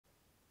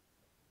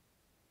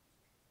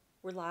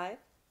We're live?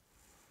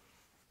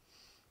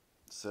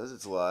 It says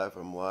it's live.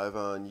 I'm live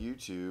on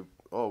YouTube.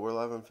 Oh, we're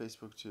live on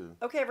Facebook too.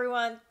 Okay,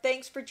 everyone.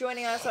 Thanks for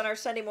joining us on our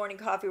Sunday morning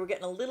coffee. We're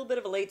getting a little bit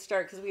of a late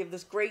start because we have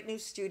this great new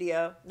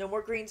studio. No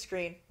more green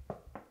screen.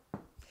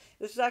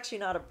 This is actually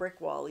not a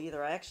brick wall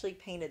either. I actually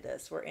painted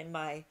this. We're in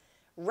my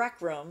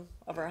rec room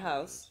of our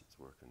house. It's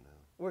working now.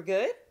 We're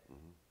good?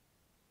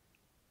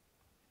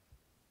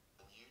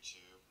 On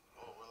YouTube.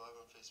 Oh, we're live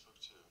on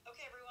Facebook too.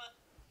 Okay, everyone.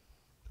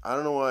 I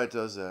don't know why it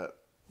does that.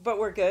 But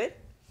we're good.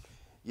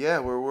 Yeah,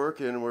 we're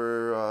working.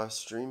 We're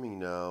streaming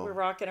now. We're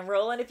rocking and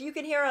rolling. If you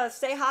can hear us,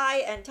 say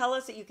hi and tell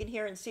us that you can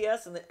hear and see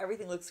us and that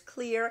everything looks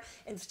clear.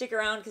 And stick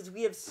around because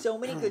we have so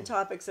many good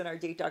topics in our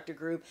Date Doctor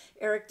group.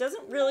 Eric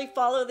doesn't really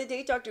follow the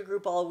Date Doctor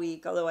group all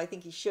week, although I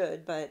think he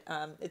should. But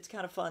it's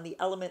kind of fun, the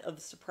element of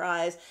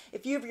surprise.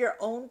 If you have your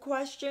own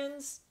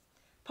questions,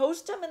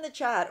 post them in the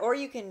chat. Or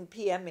you can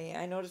PM me.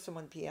 I noticed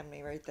someone PM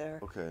me right there.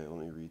 Okay,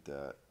 let me read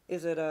that.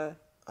 Is it a...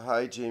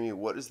 Hi, Jamie.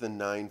 What is the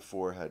 9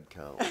 forehead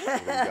count? What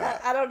do we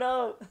got? I don't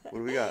know. What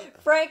do we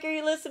got? Frank, are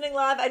you listening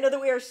live? I know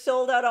that we are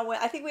sold out on...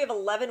 I think we have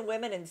 11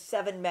 women and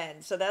 7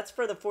 men. So that's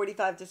for the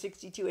 45 to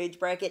 62 age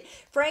bracket.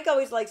 Frank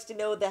always likes to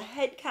know the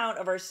head count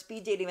of our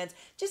speed dating events.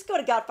 Just go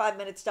to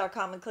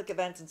got5minutes.com and click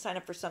events and sign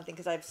up for something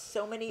because I have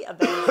so many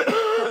events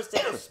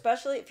posted,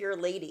 especially if you're a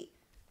lady.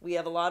 We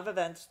have a lot of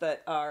events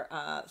that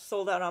are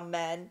sold out on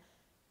men.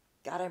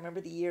 God, I remember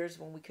the years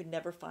when we could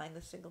never find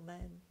the single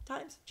men.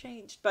 Times have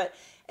changed. But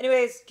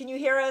anyways, can you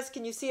hear us?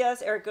 Can you see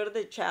us? Eric, go to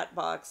the chat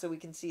box so we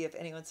can see if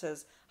anyone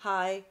says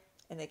hi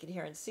and they can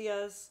hear and see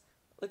us.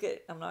 Look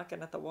at, I'm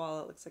knocking at the wall.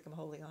 It looks like I'm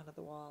holding onto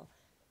the wall.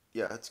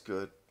 Yeah, that's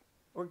good.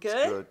 We're good?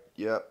 It's good.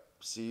 Yep.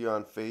 See you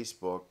on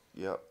Facebook.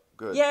 Yep.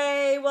 Good.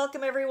 Yay.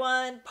 Welcome,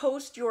 everyone.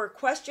 Post your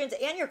questions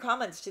and your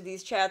comments to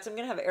these chats. I'm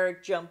going to have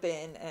Eric jump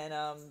in and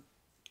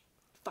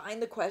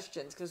find the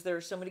questions because there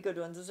are so many good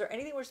ones. Is there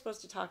anything we're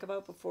supposed to talk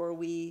about before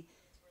we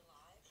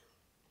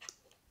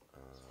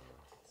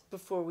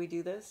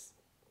do this?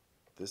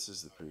 This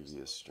is the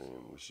previous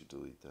stream. We should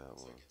delete that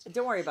one.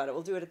 Don't worry about it.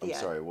 We'll do it at the I'm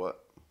end. sorry, what?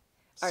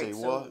 All Say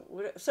right,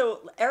 what?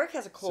 So Eric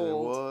has a Say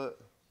cold. what?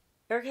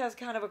 Eric has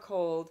kind of a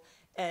cold,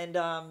 and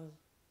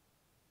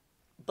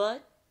Bud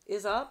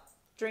is up,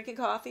 drinking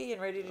coffee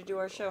and ready to do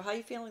our show. How are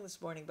you feeling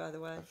this morning, by the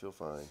way? I feel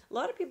fine. A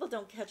lot of people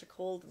don't catch a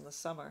cold in the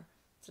summer.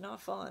 It's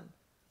not fun.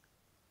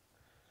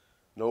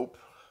 Nope,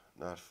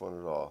 not fun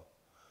at all.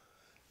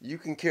 You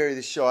can carry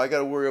the show. I got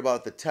to worry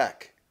about the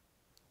tech.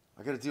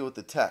 I got to deal with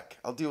the tech.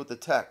 I'll deal with the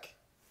tech.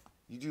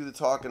 You do the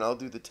talking, I'll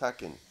do the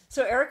teching.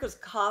 So Eric was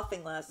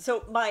coughing last.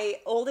 So my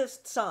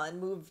oldest son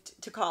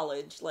moved to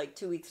college like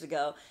 2 weeks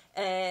ago,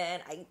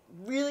 and I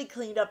really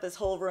cleaned up his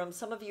whole room.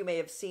 Some of you may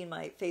have seen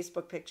my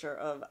Facebook picture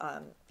of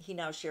he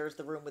now shares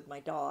the room with my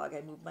dog.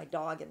 I moved my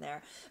dog in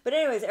there. But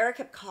anyways, Eric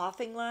kept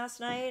coughing last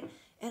night,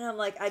 and I'm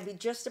like, I'd be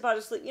just about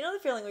to sleep. You know the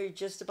feeling where you're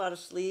just about to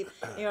sleep,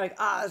 and you're like,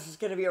 this is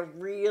going to be a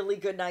really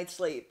good night's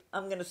sleep.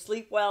 I'm going to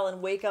sleep well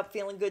and wake up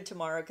feeling good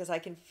tomorrow because I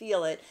can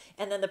feel it.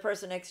 And then the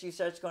person next to you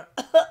starts going,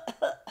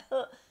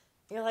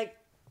 you're like,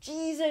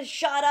 Jesus,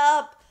 shut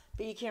up.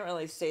 But you can't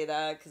really say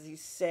that because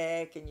he's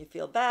sick and you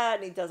feel bad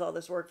and he does all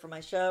this work for my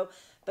show.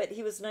 But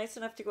he was nice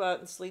enough to go out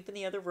and sleep in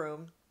the other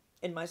room,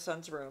 in my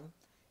son's room.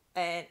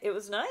 And it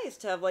was nice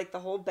to have like the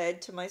whole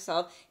bed to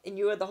myself, and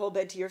you had the whole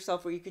bed to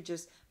yourself where you could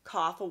just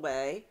cough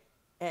away,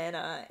 and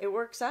it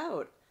works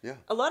out. Yeah.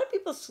 A lot of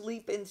people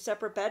sleep in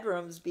separate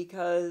bedrooms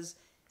because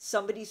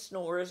somebody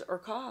snores or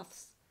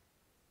coughs.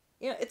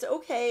 You know, it's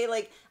okay.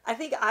 Like, I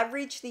think I've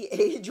reached the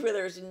age where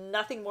there's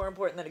nothing more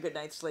important than a good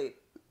night's sleep.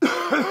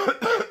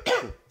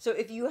 So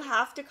if you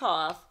have to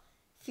cough,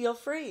 feel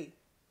free.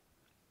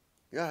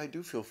 Yeah, I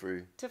do feel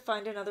free. To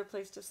find another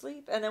place to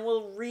sleep. And then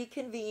we'll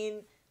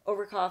reconvene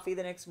over coffee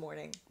the next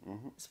morning.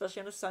 Mm-hmm.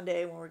 Especially on a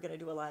Sunday when we're going to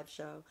do a live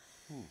show.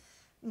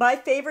 My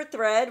favorite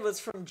thread was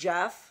from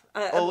Jeff.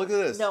 Look at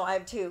this. No, I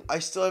have 2. I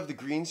still have the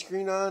green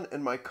screen on,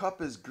 and my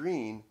cup is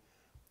green.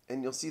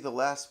 And you'll see the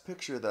last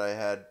picture that I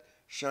had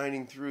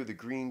shining through the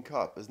green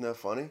cup. Isn't that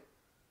funny?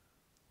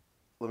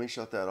 Let me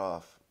shut that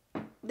off.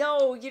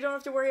 No, you don't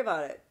have to worry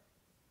about it.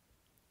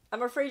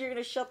 I'm afraid you're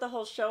going to shut the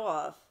whole show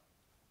off.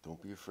 Don't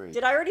be afraid.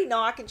 Did I already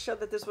knock and show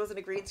that this wasn't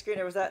a green screen,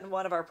 or was that in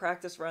one of our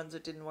practice runs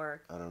that didn't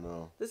work? I don't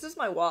know. This is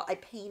my wall. I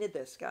painted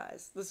this,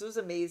 guys. This was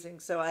amazing.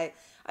 So I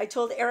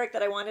told Eric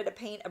that I wanted to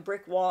paint a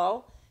brick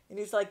wall, and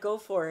he's like, go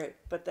for it.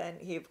 But then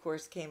he, of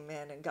course, came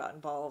in and got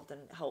involved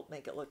and helped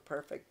make it look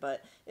perfect.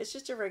 But it's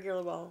just a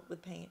regular wall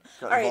with paint.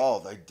 Got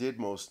involved. I did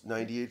most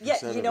 98%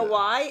 Yeah, of you know it.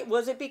 why?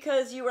 Was it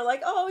because you were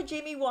like, oh,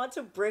 Jamie wants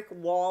a brick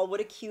wall.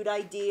 What a cute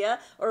idea.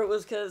 Or it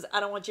was because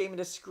I don't want Jamie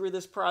to screw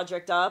this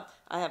project up.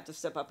 I have to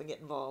step up and get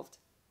involved.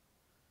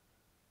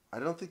 I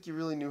don't think you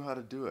really knew how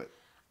to do it.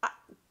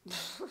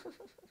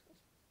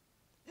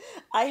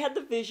 I had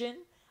the vision.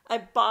 I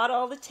bought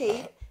all the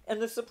tape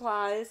and the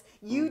supplies.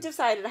 You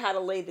decided how to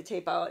lay the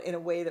tape out in a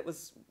way that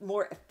was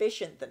more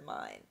efficient than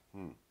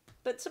mine.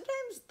 But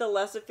sometimes the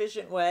less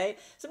efficient way,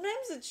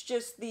 sometimes it's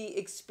just the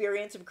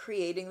experience of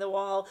creating the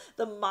wall,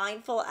 the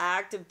mindful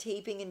act of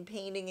taping and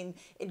painting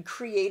and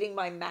creating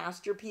my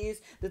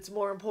masterpiece that's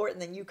more important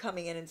than you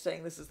coming in and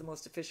saying this is the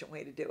most efficient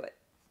way to do it.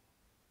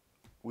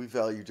 We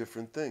value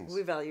different things.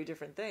 We value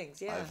different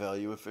things, yeah. I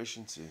value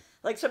efficiency.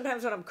 Like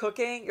sometimes when I'm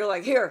cooking, you're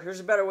like, here's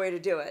a better way to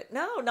do it.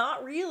 No,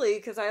 not really,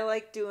 because I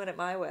like doing it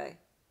my way.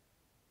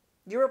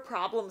 You're a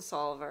problem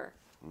solver.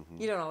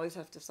 You don't always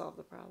have to solve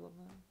the problem,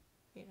 though.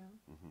 You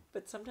know,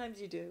 but sometimes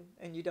you do,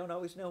 and you don't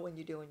always know when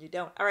you do and you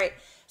don't. All right,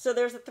 so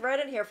there's a thread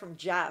in here from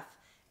Jeff,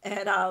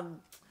 and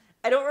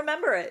I don't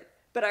remember it,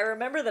 but I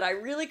remember that I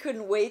really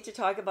couldn't wait to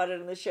talk about it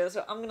in the show,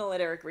 so I'm going to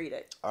let Eric read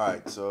it. All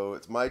right, so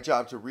it's my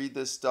job to read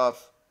this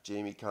stuff.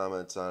 Jamie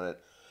comments on it.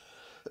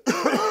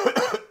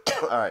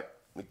 All right,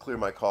 let me clear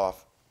my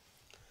cough.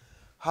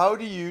 How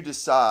do you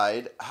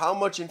decide how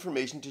much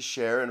information to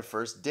share in a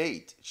first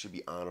date? It should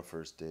be on a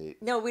first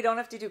date. No, we don't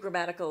have to do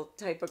grammatical,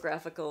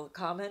 typographical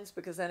comments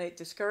because then it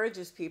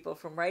discourages people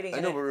from writing.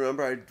 I know, but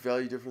remember, I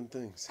value different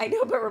things. I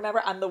know, but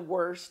remember, I'm the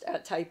worst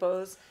at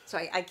typos, so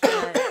I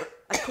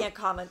can't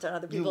comment on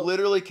other people. You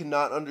literally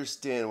cannot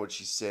understand what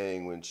she's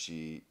saying when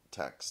she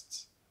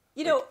texts.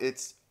 You know,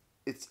 it's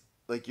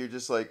like you're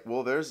just like,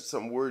 well, there's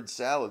some word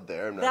salad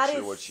there. I'm not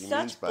sure what she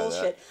means by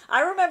bullshit. that.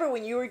 I remember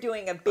when you were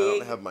doing a big... I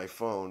don't have my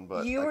phone,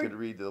 but I could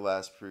read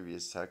the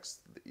previous text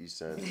that you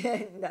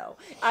sent. No.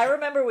 I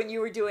remember when you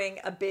were doing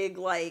a big,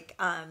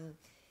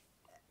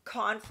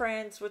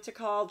 conference, what's it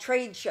called?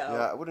 Trade show.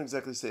 Yeah, I wouldn't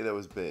exactly say that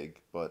was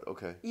big, but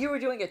okay. You were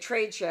doing a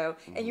trade show,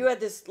 and you had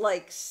this,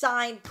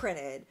 sign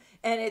printed,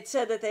 and it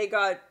said that they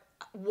got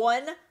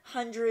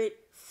 100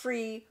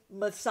 free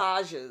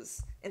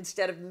massages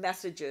instead of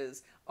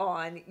messages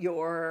on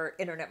your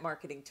internet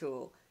marketing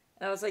tool.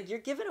 And I was like, you're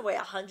giving away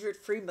 100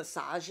 free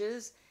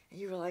massages? And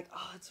you were like,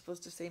 oh, it's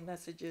supposed to say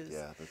messages.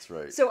 Yeah, that's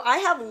right. So I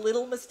have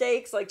little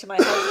mistakes, like to my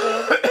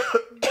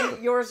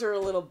husband. Yours are a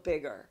little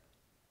bigger.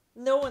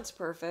 No one's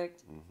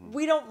perfect.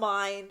 We don't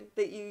mind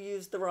that you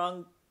used the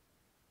wrong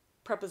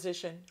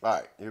preposition. All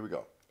right, here we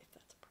go. If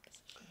that's a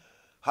preposition.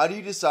 How do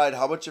you decide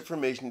how much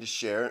information to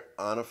share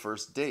on a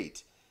first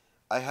date?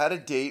 I had a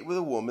date with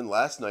a woman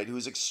last night who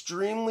is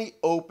extremely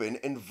open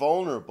and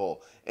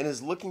vulnerable and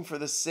is looking for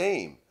the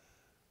same.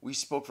 We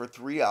spoke for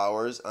 3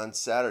 hours on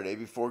Saturday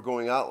before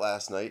going out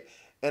last night,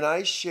 and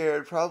I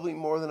shared probably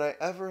more than I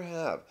ever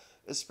have,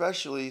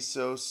 especially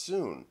so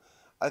soon.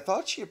 I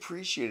thought she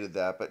appreciated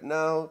that, but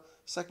now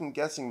second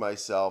guessing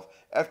myself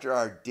after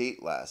our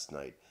date last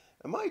night.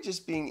 Am I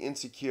just being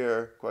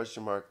insecure? ?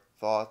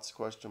 Thoughts? ?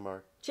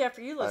 Jeff,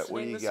 are you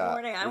listening this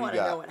morning? I want to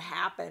got? know what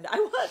happened. I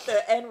want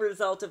the end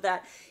result of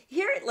that.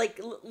 Here,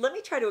 let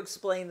me try to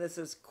explain this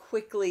as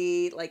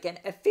quickly, and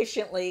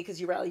efficiently, because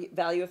you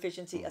value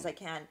efficiency, as I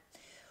can.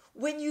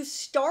 When you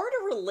start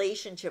a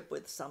relationship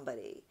with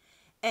somebody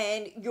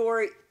and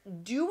you're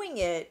doing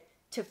it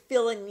to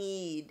fill a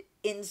need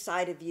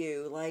inside of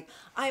you, like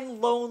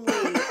I'm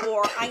lonely,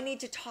 or I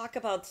need to talk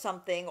about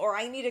something, or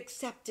I need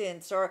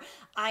acceptance, or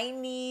I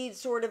need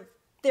sort of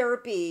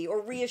therapy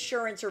or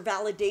reassurance or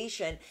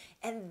validation,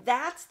 and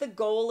that's the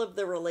goal of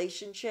the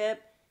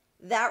relationship,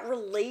 that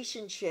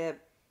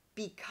relationship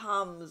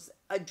becomes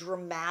a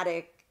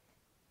dramatic,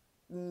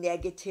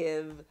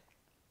 negative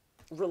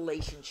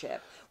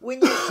relationship.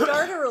 When you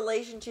start a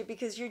relationship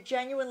because you're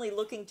genuinely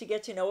looking to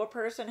get to know a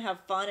person,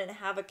 have fun, and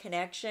have a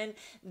connection,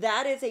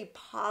 that is a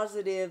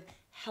positive,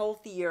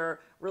 healthier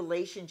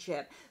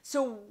relationship.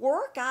 So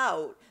work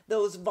out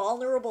those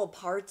vulnerable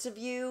parts of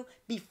you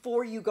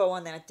before you go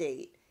on that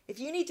date. If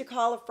you need to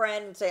call a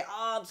friend and say,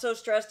 oh, I'm so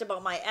stressed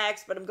about my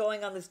ex, but I'm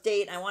going on this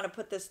date and I want to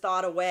put this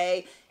thought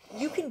away,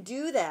 you can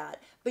do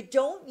that. But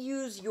don't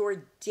use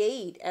your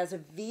date as a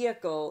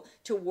vehicle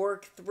to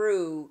work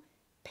through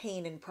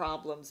pain and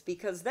problems,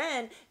 because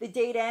then the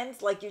date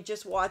ends like you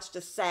just watched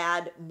a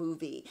sad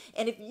movie.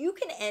 And if you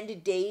can end a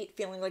date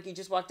feeling like you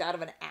just walked out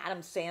of an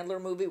Adam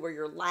Sandler movie where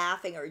you're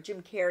laughing, or a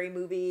Jim Carrey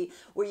movie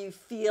where you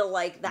feel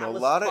like that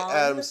was fun. A lot of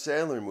Adam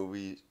Sandler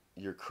movies,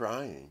 you're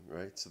crying,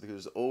 right? So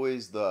there's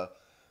always the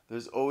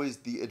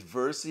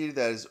adversity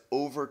that is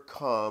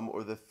overcome,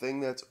 or the thing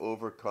that's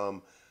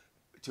overcome,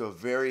 to a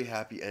very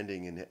happy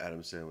ending in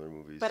Adam Sandler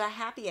movies. But a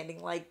happy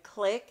ending, like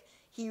Click,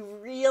 he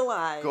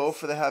realized... Go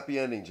for the happy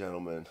ending,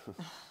 gentlemen.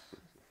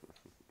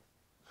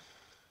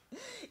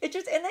 And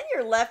then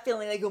you're left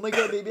feeling like, oh my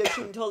God, maybe I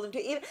shouldn't have told him to.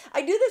 Even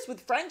I do this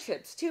with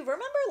friendships too.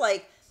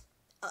 Remember,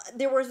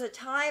 there was a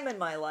time in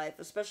my life,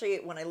 especially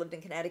when I lived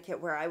in Connecticut,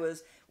 where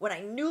when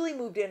I newly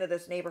moved into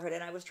this neighborhood,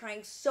 and I was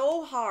trying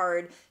so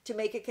hard to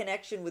make a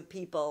connection with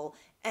people,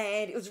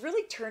 and it was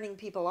really turning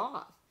people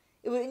off.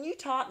 And you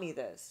taught me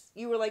this.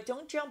 You were like,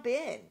 don't jump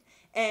in.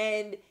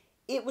 And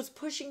it was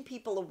pushing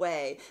people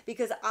away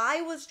because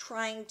I was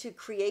trying to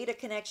create a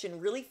connection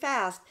really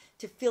fast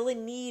to fill a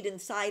need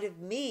inside of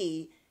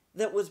me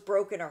that was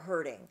broken or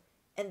hurting.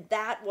 And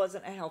that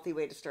wasn't a healthy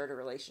way to start a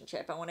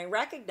relationship. And when I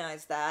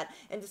recognized that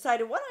and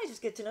decided, why don't I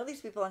just get to know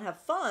these people and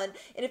have fun?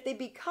 And if they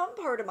become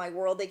part of my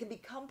world, they can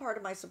become part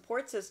of my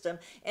support system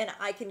and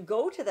I can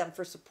go to them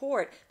for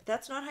support. But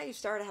that's not how you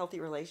start a healthy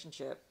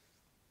relationship.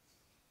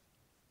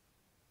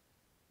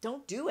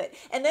 Don't do it.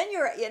 And then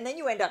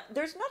you end up,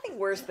 there's nothing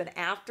worse than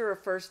after a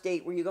first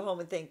date where you go home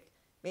and think,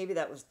 maybe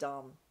that was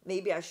dumb.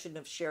 Maybe I shouldn't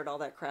have shared all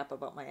that crap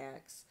about my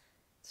ex.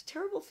 It's a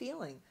terrible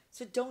feeling.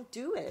 So don't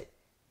do it.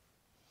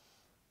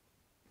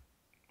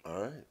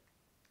 All right.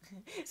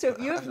 So if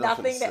you have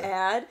nothing to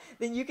add,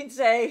 then you can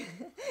say,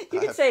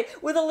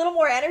 with a little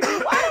more energy,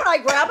 why don't I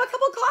grab a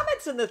couple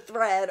comments in the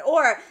thread?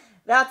 Or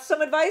that's some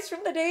advice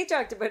from the date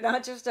doctor, but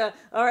not just all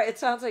right, it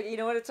sounds like, you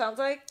know what it sounds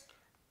like?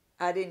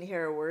 I didn't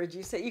hear a word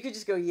you said. You could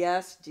just go,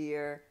 yes,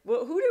 dear.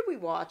 Well, who did we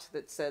watch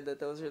that said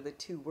that those are the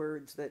 2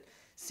 words that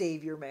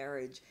save your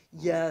marriage?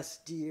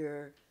 Yes,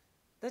 dear.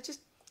 That just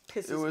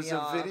pisses me off. It was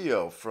a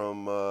video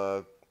from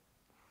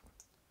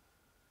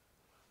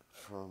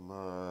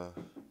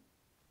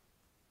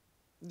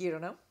You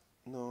don't know?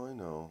 No, I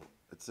know.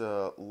 It's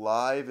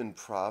live in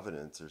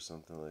Providence or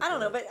something like that. I don't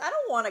know, but I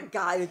don't want a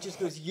guy that just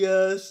goes,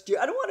 yes, dear.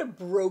 I don't want a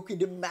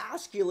broken,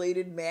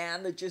 emasculated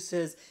man that just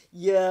says,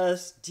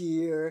 yes,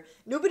 dear.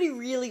 Nobody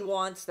really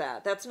wants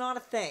that. That's not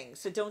a thing,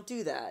 so don't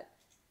do that.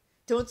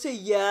 Don't say,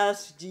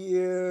 yes,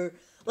 dear.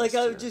 Like,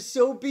 yes, I'm just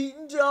so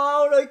beaten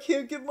down, I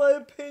can't give my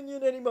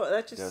opinion anymore.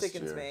 That just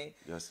sickens me.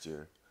 Yes,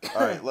 dear.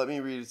 All right, let me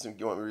read some.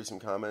 You want me to read some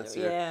comments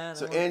here? Yeah.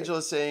 So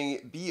Angela's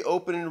saying, be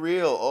open and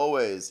real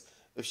always.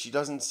 If she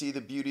doesn't see the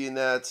beauty in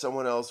that,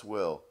 someone else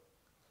will.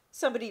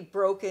 Somebody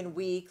broken,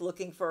 weak,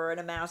 looking for an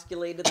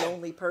emasculated,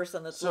 lonely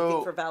person that's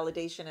looking for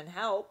validation and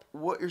help.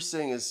 What you're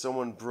saying is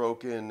someone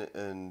broken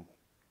and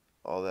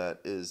all that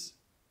is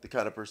the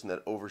kind of person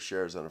that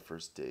overshares on a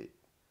first date.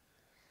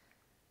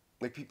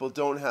 Like, people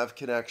don't have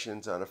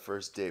connections on a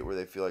first date where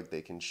they feel like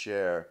they can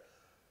share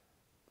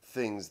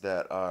things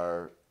that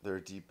are their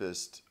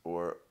deepest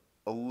or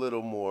a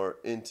little more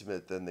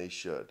intimate than they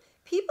should.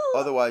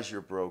 Otherwise,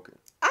 you're broken.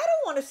 I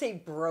don't want to say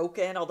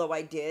broken, although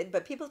I did,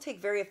 but people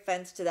take very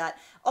offense to that.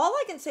 All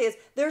I can say is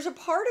there's a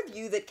part of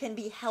you that can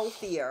be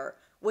healthier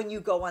when you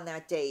go on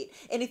that date.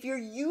 And if you're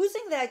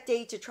using that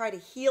date to try to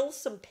heal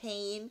some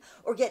pain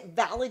or get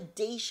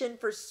validation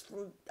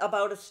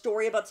about a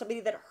story about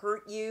somebody that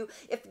hurt you,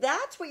 if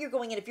that's what you're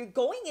going in, if you're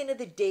going into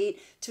the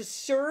date to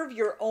serve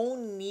your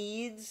own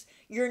needs,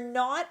 you're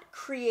not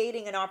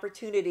creating an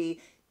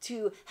opportunity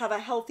to have a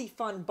healthy,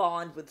 fun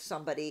bond with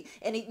somebody.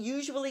 And it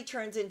usually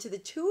turns into the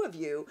 2 of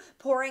you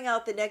pouring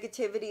out the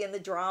negativity and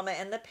the drama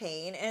and the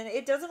pain, and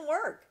it doesn't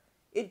work.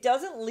 It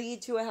doesn't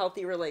lead to a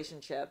healthy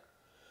relationship.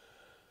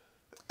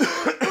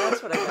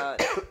 That's what I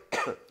got.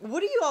 What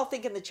do you all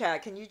think in the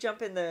chat? Can you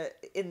jump in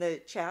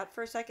the chat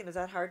for a second? Is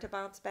that hard to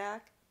bounce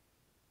back?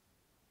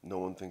 No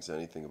one thinks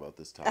anything about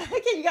this topic.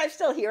 Can you guys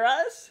still hear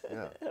us?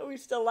 Yeah. Are we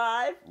still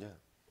live? Yeah.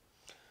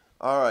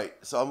 All right,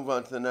 so I'll move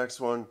on to the next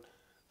one.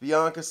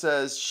 Bianca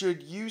says,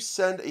 should you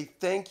send a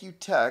thank you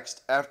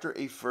text after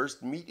a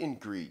first meet and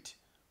greet?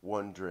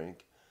 1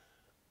 drink.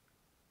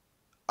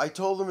 I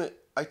told him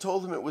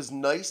it was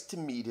nice to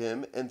meet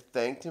him and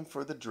thanked him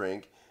for the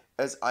drink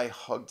as I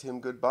hugged him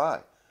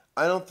goodbye.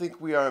 I don't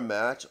think we are a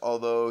match,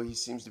 although he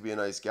seems to be a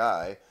nice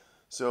guy,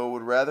 so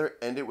would rather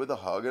end it with a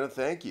hug and a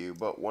thank you,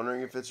 but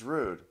wondering if it's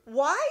rude.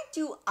 Why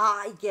do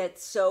I get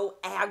so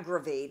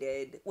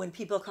aggravated when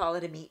people call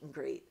it a meet and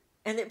greet?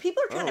 And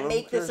people are trying to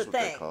make this a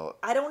thing.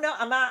 I don't know.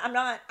 I'm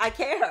not, I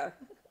care.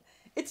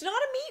 It's not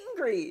a meet and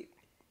greet.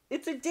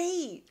 It's a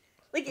date.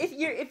 Like,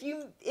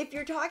 if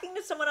you're talking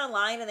to someone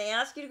online and they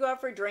ask you to go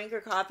out for a drink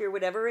or coffee or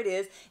whatever it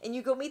is, and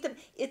you go meet them,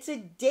 it's a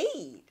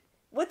date.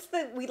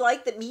 We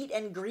like the meet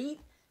and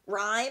greet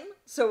rhyme,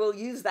 so we'll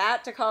use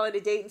that to call it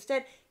a date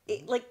instead.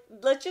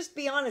 Let's just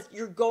be honest.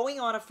 You're going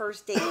on a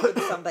first date with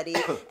somebody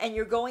and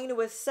you're going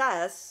to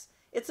assess.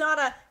 It's not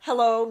a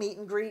hello, meet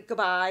and greet,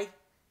 goodbye.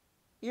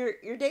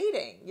 You're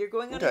dating. You're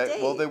going on a date.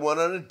 Well, they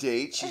went on a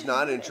date. She's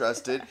not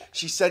interested.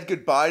 She said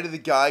goodbye to the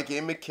guy,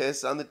 gave him a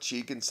kiss on the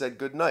cheek, and said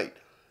goodnight.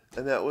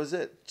 And that was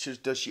it.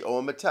 Does she owe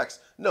him a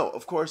text? No,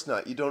 of course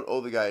not. You don't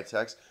owe the guy a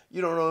text.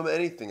 You don't owe him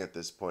anything at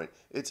this point.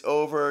 It's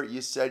over. You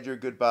said your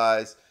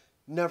goodbyes.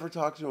 Never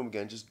talk to him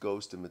again. Just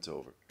ghost him. It's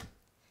over.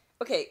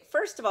 Okay,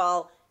 first of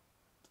all,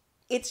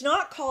 it's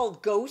not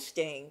called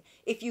ghosting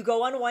if you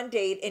go on one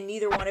date and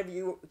neither one of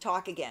you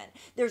talk again.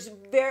 There's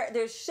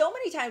so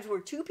many times where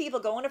 2 people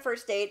go on a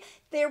first date,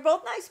 they're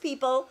both nice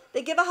people,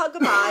 they give a hug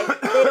goodbye,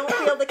 they don't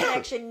feel the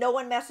connection, no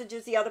one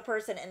messages the other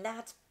person, and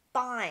that's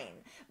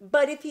fine.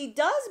 But if he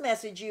does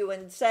message you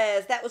and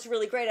says, that was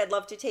really great, I'd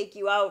love to take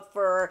you out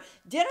for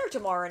dinner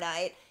tomorrow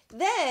night,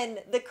 then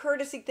the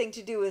courtesy thing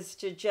to do is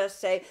to just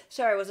say,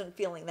 sorry, I wasn't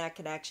feeling that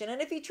connection. And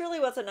if he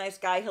truly was a nice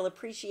guy, he'll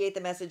appreciate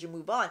the message and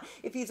move on.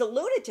 If he's a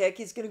lunatic,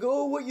 he's going to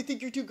go, oh, what, you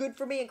think you're too good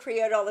for me, and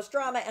create all this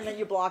drama, and then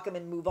you block him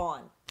and move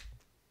on.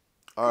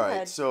 All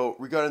right, so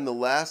regarding the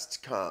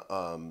last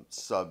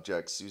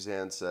subject,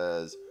 Suzanne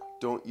says,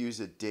 don't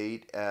use a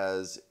date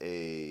as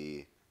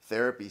a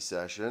therapy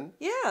session.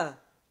 Yeah.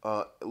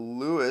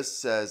 Lewis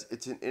says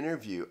it's an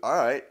interview. All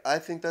right, I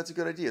think that's a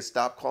good idea.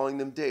 Stop calling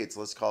them dates.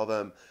 Let's call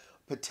them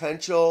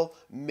potential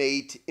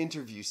mate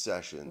interview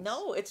sessions.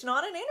 No, it's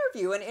not an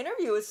interview. An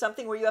interview is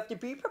something where you have to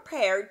be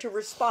prepared to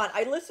respond.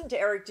 I listened to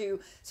Eric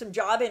do some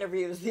job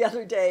interviews the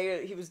other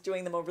day. He was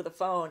doing them over the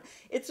phone.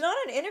 It's not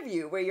an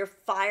interview where you're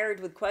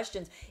fired with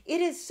questions.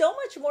 It is so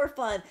much more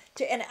fun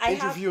to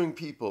interviewing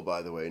people,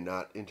 by the way,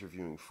 not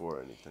interviewing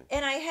for anything.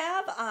 And I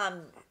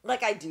have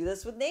like I do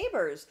this with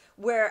neighbors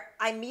where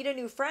I meet a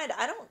new friend.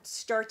 I don't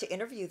start to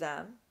interview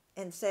them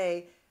and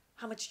say,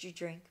 "How much do you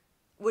drink?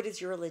 What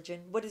is your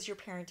religion? What is your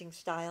parenting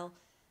style?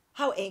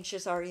 How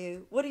anxious are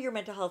you? What are your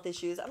mental health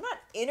issues?" I'm not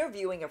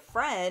interviewing a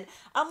friend.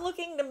 I'm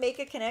looking to make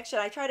a connection.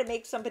 I try to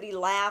make somebody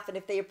laugh, and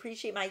if they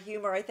appreciate my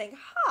humor, I think,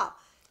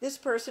 this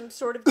person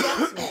sort of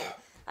gets me.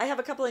 I have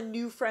a couple of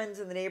new friends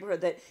in the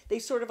neighborhood that they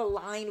sort of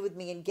align with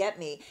me and get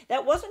me.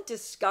 That wasn't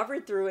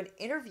discovered through an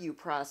interview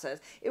process.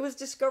 It was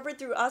discovered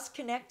through us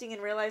connecting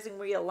and realizing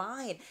we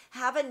align.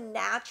 Have a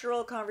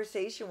natural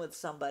conversation with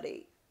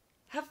somebody.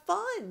 Have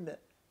fun.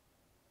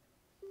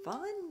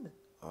 Fun.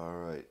 All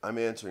right. I'm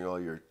answering all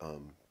your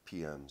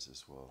PMs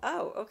as well.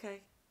 Oh,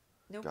 okay.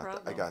 No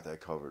problem. I got that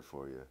covered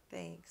for you.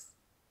 Thanks.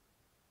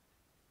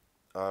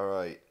 All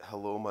right.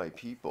 Hello, my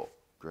people,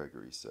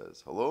 Gregory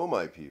says. Hello,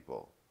 my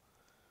people.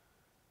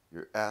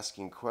 You're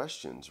asking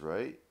questions,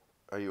 right?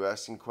 Are you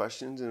asking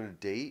questions in a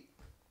date?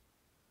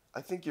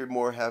 I think you're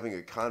more having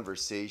a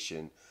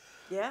conversation.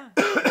 Yeah.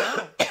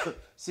 No.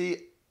 See,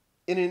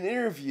 in an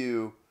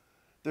interview,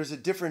 there's a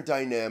different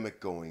dynamic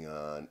going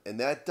on, and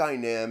that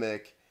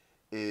dynamic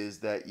is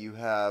that you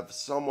have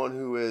someone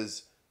who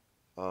is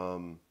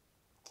in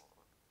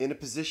a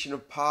position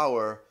of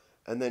power,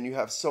 and then you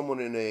have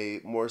someone in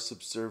a more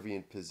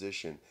subservient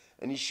position,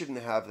 and you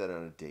shouldn't have that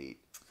on a date.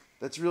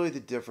 That's really the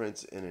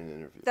difference in an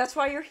interview. That's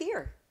why you're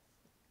here.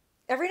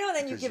 Every now and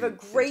then you give a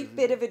great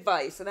bit of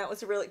advice, and that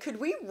was a really... Could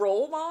we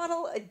role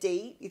model a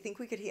date? You think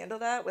we could handle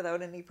that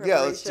without any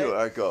preparation? Yeah, let's do it.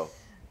 All right, go.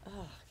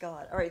 Oh,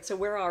 God. All right, so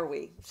where are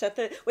we?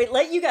 Wait,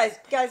 let you guys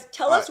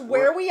tell us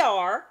where we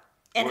are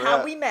and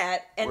how we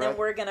met, and then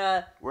we're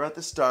gonna... We're at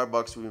the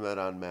Starbucks we met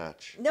on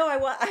Match. No,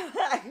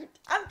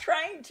 I'm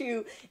trying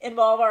to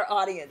involve our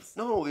audience.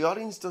 No, the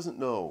audience doesn't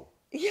know.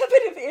 Yeah, but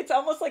it's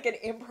almost like an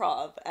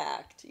improv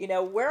act. You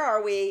know, where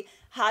are we?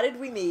 How did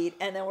we meet?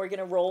 And then we're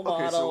gonna role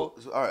model.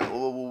 Okay, so all right,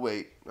 we'll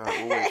wait. All right,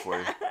 we'll wait for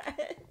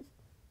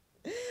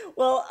you.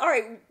 Well, all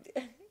right.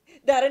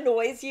 That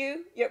annoys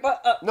you?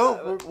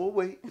 No, we'll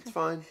wait. It's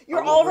fine.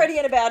 You're already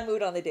in a bad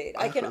mood on the date.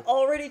 I can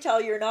already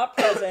tell you're not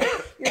present.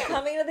 You're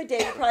coming to the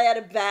date. You probably had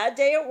a bad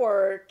day at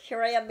work.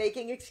 Here I am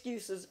making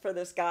excuses for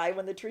this guy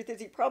when the truth is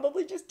he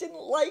probably just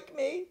didn't like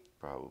me.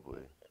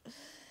 Probably.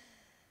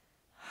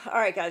 All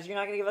right, guys, you're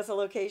not going to give us a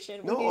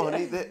location? No,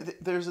 honey,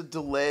 there's a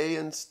delay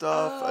and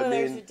stuff. Oh,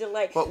 there's a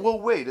delay. But we'll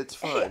wait. It's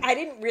fine. Hey, I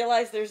didn't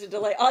realize there's a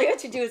delay. All you have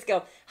to do is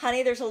go,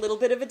 honey, there's a little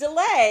bit of a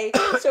delay,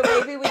 so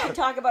maybe we can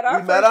talk about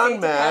our first date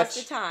to pass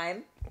the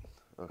time.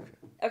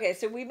 Okay,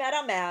 so we met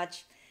on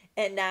Match,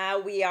 and now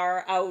we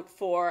are out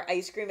for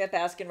ice cream at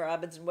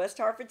Baskin-Robbins in West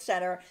Hartford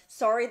Center.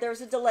 Sorry, there's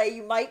a delay.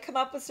 You might come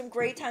up with some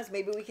great times.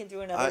 Maybe we can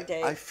do another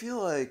date. I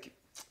feel like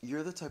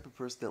you're the type of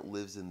person that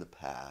lives in the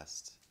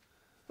past.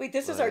 Wait,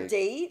 this is our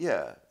date?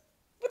 Yeah.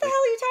 What the hell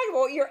are you talking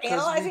about? You're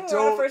analyzing we're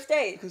on a first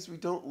date. Because we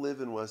don't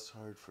live in West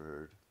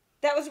Hartford.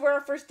 That was where our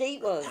first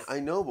date was.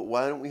 I know, but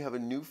why don't we have a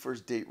new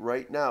first date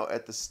right now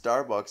at the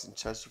Starbucks in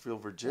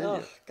Chesterfield,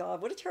 Virginia? Oh,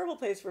 God, what a terrible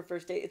place for a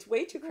first date. It's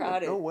way too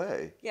crowded. No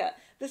way. Yeah,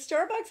 the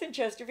Starbucks in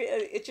Chesterfield,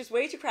 it's just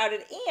way too crowded.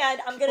 And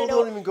I'm going to know... People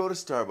don't even go to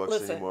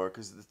Starbucks anymore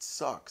because it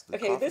sucks.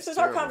 Okay, this is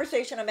our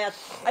conversation on Match.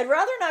 I'd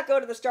rather not go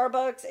to the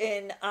Starbucks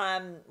in,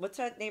 what's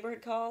that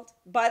neighborhood called?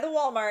 By the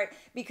Walmart,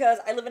 because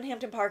I live in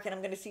Hampton Park and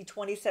I'm going to see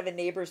 27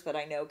 neighbors that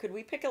I know. Could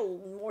we pick a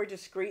more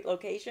discreet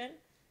location?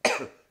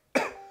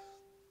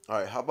 All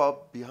right, how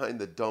about behind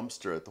the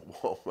dumpster at the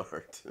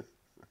Walmart?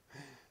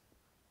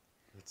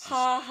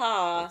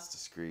 That's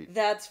discreet.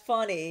 That's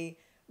funny,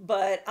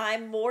 but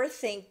I'm more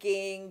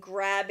thinking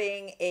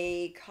grabbing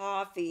a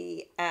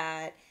coffee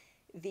at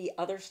the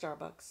other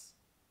Starbucks.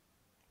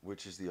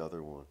 Which is the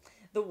other one?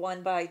 The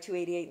one by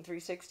 288 and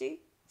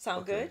 360.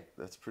 Sound good?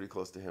 That's pretty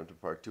close to Hampton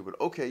Park too,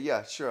 but okay,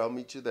 yeah, sure, I'll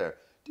meet you there.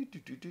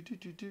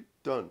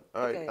 Done.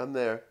 All right, I'm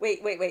there.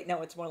 Wait.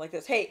 No, it's more like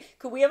this. Hey,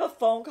 could we have a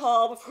phone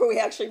call before we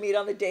actually meet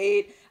on the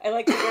date? I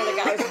like to hear the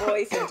guy's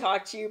voice and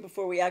talk to you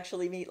before we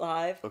actually meet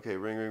live. Okay,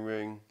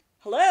 ring.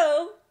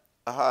 Hello?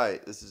 Hi,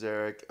 this is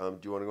Eric. Do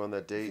you want to go on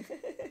that date?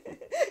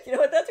 You know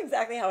what? That's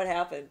exactly how it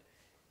happened.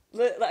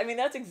 I mean,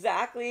 that's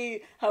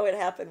exactly how it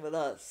happened with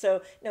us.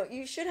 So, no,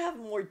 you should have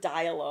more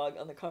dialogue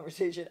on the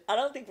conversation. I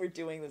don't think we're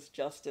doing this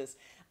justice.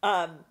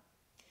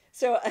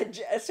 So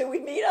we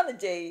meet on the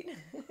date.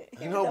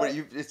 But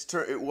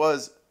it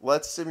was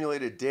let's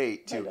simulate a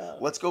date too.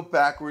 Let's go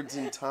backwards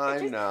in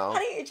time now.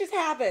 Honey, it just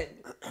happened.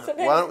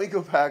 Sometimes, why don't we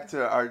go back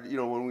to our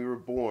when we were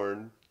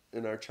born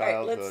in our childhood?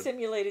 All right, let's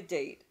simulate a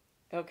date.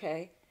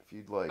 Okay. If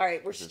you'd like. All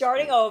right, we're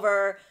starting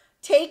over.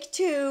 Take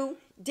 2,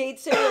 date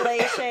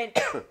simulation.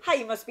 Hi,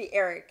 you must be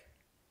Eric.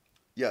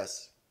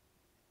 Yes.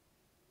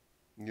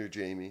 You're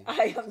Jamie.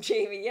 I am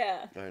Jamie,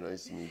 yeah. All right,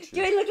 nice to meet Do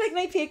you. I look like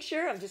my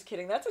picture? I'm just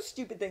kidding. That's a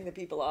stupid thing that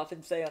people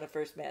often say on a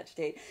first match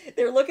date.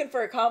 They're looking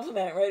for a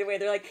compliment right away.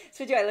 They're like,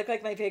 so do I look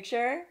like my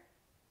picture?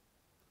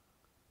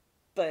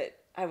 But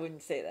I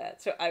wouldn't say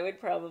that. So I would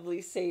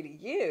probably say to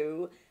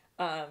you,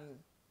 do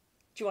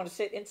you want to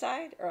sit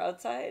inside or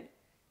outside?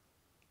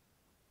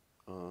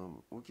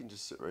 We can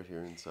just sit right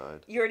here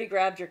inside. You already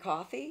grabbed your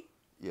coffee?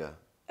 Yeah.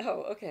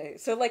 Oh, okay.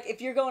 So, like,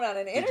 if you're going on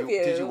an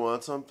interview. Did you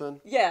want something?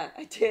 Yeah,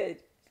 I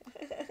did.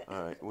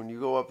 All right. When you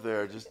go up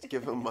there, just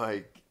give him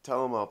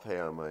tell him I'll pay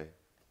on my.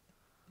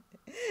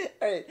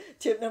 All right,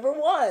 tip number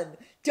 1.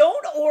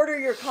 Don't order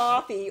your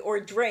coffee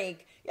or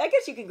drink. I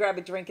guess you can grab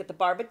a drink at the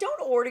bar, but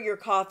don't order your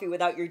coffee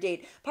without your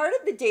date. Part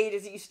of the date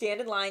is that you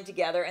stand in line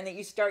together and that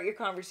you start your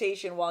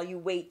conversation while you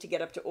wait to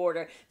get up to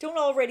order. Don't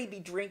already be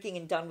drinking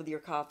and done with your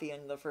coffee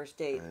on the first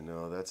date. I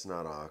know, that's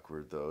not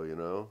awkward though, you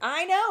know?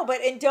 I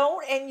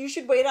know, and you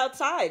should wait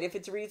outside if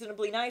it's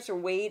reasonably nice, or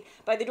wait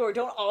by the door.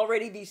 Don't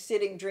already be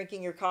sitting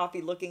drinking your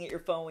coffee, looking at your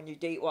phone when your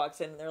date walks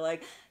in and they're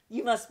like,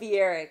 you must be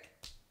Eric.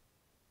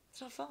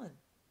 It's not fun.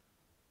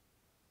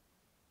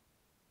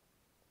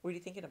 What are you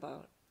thinking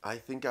about? I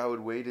think I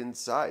would wait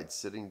inside,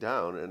 sitting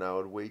down, and I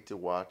would wait to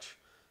watch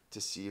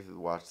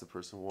the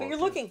person walk. But you're in.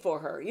 looking for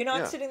her. You're not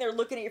Yeah. sitting there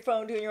looking at your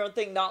phone, doing your own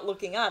thing, not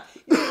looking up.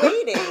 You're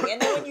waiting. And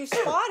then when you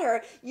spot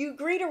her, you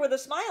greet her with a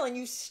smile and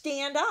you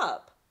stand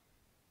up.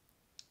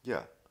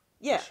 Yeah.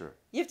 Yeah. For sure.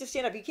 You have to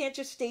stand up. You can't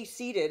just stay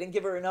seated and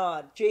give her a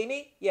nod.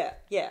 Jamie? Yeah,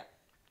 yeah.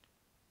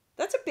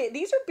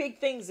 These are big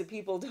things that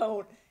people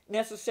don't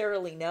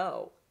necessarily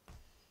know.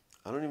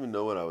 I don't even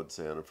know what I would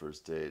say on a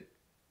first date.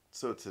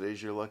 So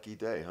today's your lucky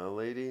day, huh,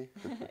 lady?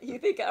 You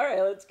think, all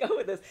right, let's go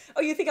with this. Oh,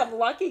 you think I'm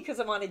lucky because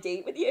I'm on a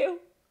date with you?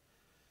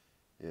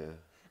 Yeah.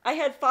 I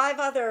had 5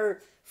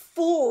 other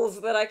fools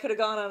that I could have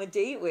gone on a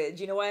date with.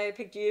 Do you know why I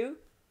picked you?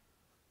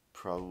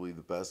 Probably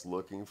the best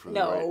looking for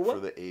No. for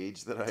the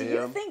age that I Do am.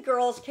 you think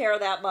girls care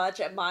that much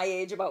at my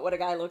age about what a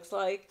guy looks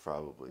like?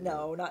 Probably.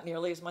 No, not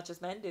nearly as much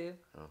as men do.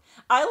 Oh.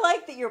 I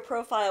like that your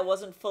profile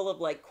wasn't full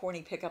of like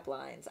corny pickup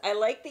lines. I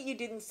like that you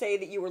didn't say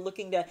that you were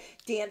looking to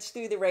dance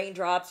through the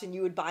raindrops and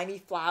you would buy me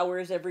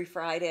flowers every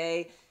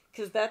Friday.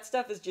 Because that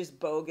stuff is just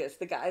bogus.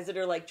 The guys that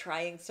are like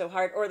trying so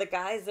hard, or the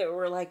guys that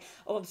were like,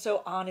 oh, I'm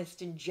so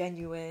honest and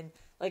genuine.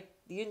 Like,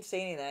 you didn't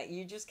say any of that.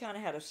 You just kind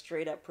of had a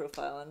straight up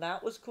profile, and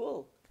that was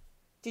cool.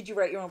 Did you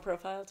write your own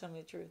profile? Tell me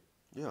the truth.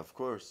 Yeah, of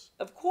course.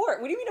 Of course.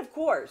 What do you mean, of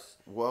course?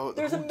 Well,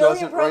 There's who a million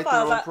doesn't write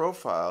their own profiles.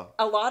 profile?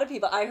 A lot of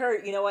people. I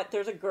heard, you know what?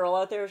 There's a girl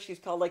out there. She's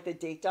called like the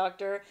date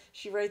doctor.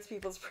 She writes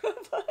people's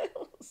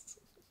profiles.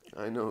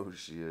 I know who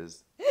she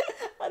is.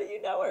 How do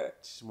you know her?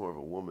 She's more of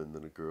a woman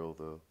than a girl,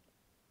 though.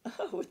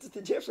 Oh, what's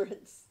the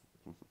difference?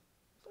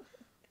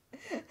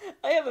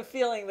 I have a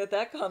feeling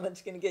that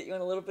comment's going to get you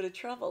in a little bit of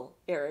trouble,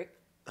 Eric.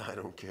 I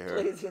don't care.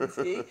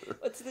 Blazinski.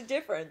 What's the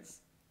difference?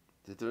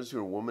 The difference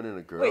between a woman and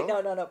a girl? Wait,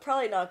 no.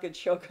 Probably not good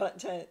show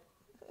content.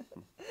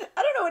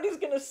 I don't know what he's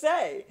going to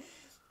say.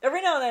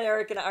 Every now and then,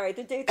 Eric and I, all right,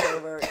 the date's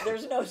over.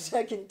 There's no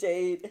second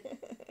date.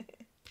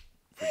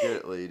 Forget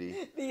it, lady.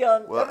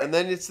 And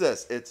then it's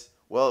this. It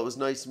was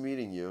nice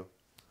meeting you.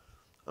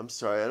 I'm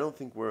sorry, I don't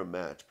think we're a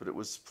match, but it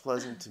was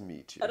pleasant to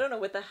meet you. I don't know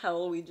what the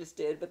hell we just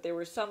did, but there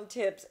were some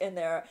tips in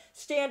there.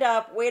 Stand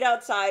up, wait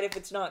outside if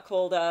it's not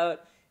cold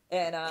out,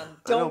 and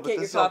don't get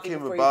your coffee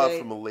before you date. This all came about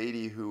from a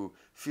lady who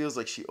feels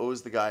like she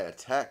owes the guy a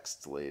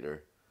text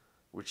later,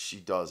 which she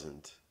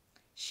doesn't.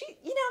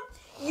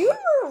 You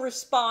were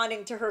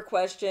responding to her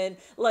question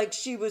like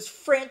she was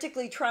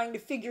frantically trying to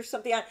figure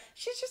something out.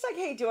 She's just like,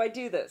 hey, do I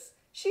do this?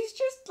 She's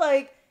just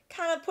like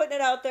kind of putting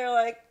it out there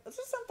like, is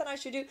this something I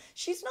should do?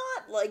 She's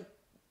not like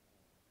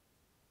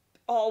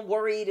all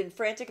worried and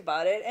frantic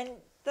about it, and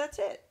that's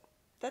it.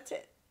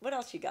 What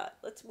else you got?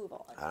 Let's move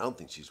on. I don't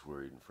think she's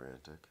worried and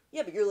frantic.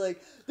 Yeah, but you're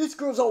like, this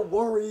girl's all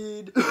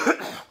worried.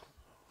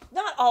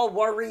 Not all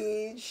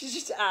worried. She's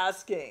just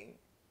asking.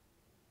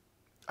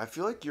 I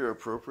feel like you're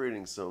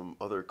appropriating some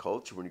other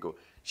culture when you go,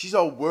 she's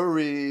all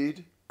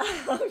worried.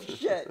 Oh,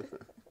 shit.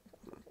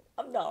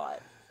 I'm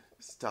not.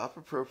 Stop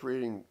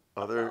appropriating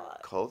other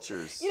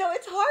cultures. You know,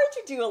 it's hard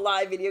to do a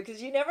live video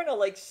because you never know.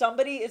 Like,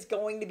 somebody is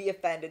going to be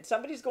offended.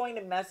 Somebody's going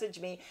to message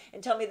me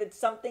and tell me that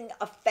something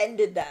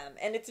offended them.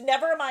 And it's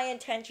never my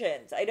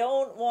intentions. I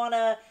don't want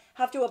to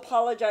have to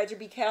apologize or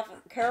be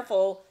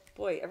careful.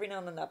 Boy, every now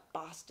and then that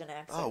Boston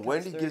accent. Oh,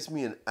 Wendy gives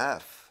me an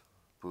F.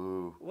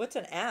 Boo. What's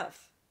an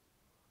F?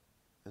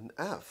 An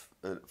F.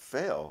 A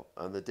fail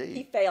on the date.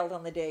 He failed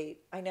on the date.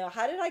 I know.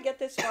 How did I get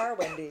this far,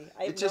 Wendy?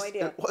 I have no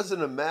idea. It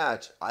wasn't a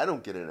match. I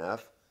don't get an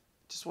F.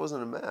 It just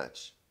wasn't a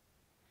match.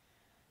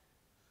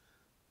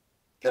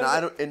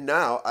 And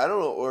now I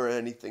don't or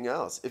anything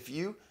else.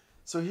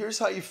 So here's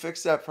how you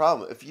fix that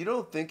problem. If you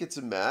don't think it's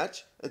a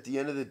match at the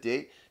end of the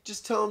date,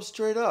 just tell them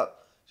straight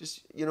up.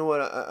 Just, you know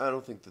what? I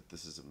don't think that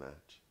this is a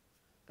match.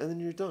 And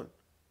then you're done.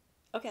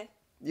 Okay.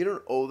 You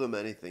don't owe them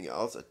anything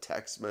else. A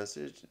text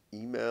message, an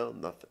email,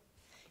 nothing.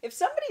 If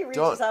somebody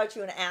reaches Done. out to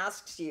you and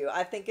asks you,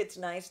 I think it's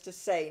nice to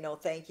say no,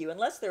 thank you,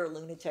 unless they're a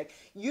lunatic.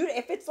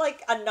 If it's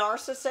like a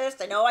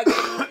narcissist, I know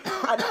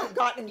I've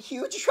gotten in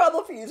huge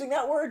trouble for using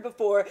that word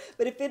before,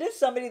 but if it is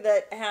somebody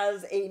that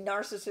has a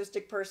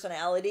narcissistic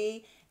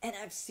personality, and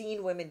I've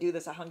seen women do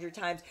this 100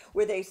 times,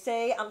 where they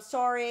say, I'm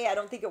sorry, I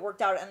don't think it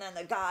worked out, and then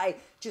the guy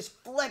just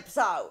flips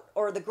out,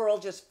 or the girl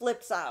just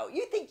flips out.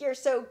 You think you're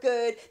so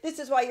good, this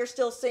is why you're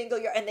still single,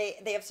 and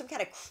they have some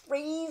kind of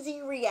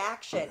crazy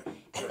reaction,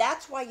 and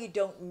that's why you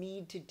don't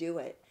need to do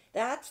it.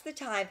 That's the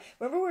time.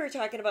 Remember we were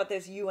talking about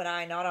this, you and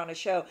I, not on a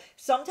show.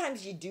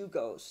 Sometimes you do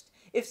ghost.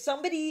 If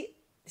somebody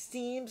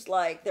seems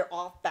like they're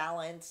off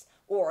balance,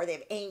 or they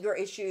have anger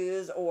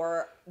issues,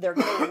 or they're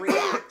going to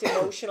react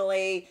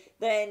emotionally,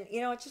 then,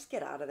 just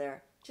get out of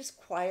there. Just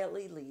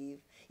quietly leave.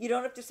 You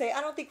don't have to say,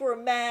 I don't think we're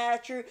a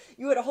match, or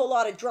you had a whole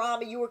lot of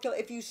drama.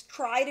 If you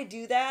try to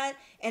do that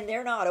and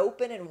they're not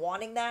open and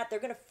wanting that, they're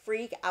going to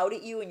freak out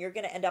at you, and you're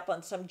going to end up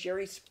on some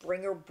Jerry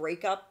Springer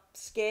breakup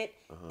skit,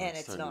 and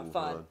it's not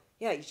fun. On.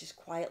 Yeah, you just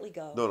quietly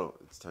go. No,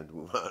 it's time to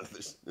move on.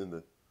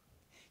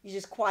 You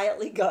just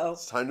quietly go.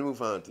 It's time to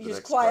move on to the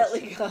next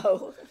question. You just quietly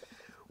go.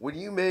 When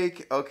you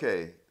make,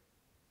 okay.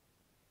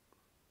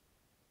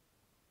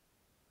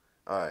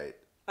 All right.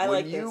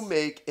 When you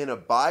make an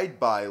abide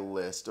by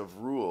list of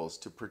rules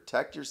to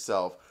protect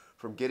yourself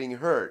from getting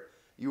hurt,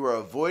 you are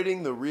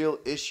avoiding the real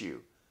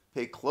issue.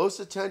 Pay close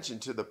attention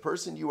to the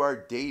person you are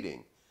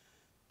dating.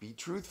 Be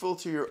truthful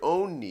to your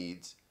own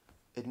needs.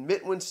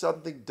 Admit when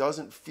something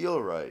doesn't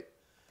feel right.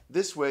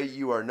 This way,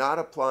 you are not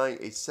applying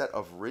a set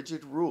of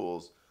rigid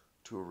rules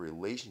to a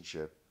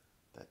relationship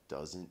that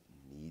doesn't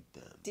need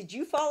them. Did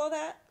you follow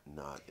that?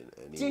 Not in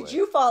any way. Did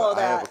you follow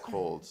that? I have a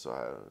cold, so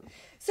I don't.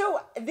 So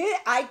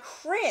I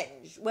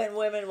cringe when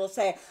women will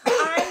say,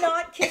 I'm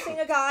not kissing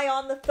a guy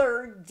on the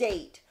third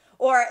date.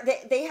 Or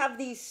they have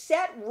these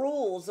set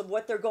rules of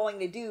what they're going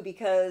to do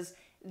because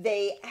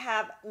they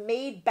have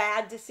made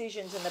bad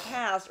decisions in the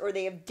past, or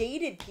they have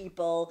dated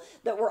people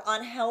that were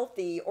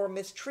unhealthy or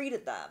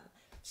mistreated them.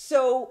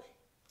 So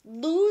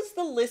lose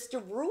the list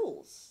of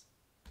rules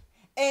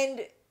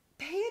and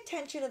pay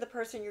attention to the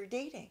person you're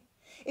dating.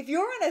 If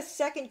you're on a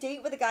second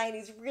date with a guy and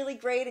he's really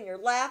great and you're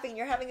laughing,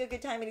 you're having a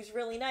good time and he's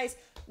really nice,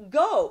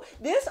 go.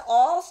 This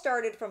all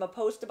started from a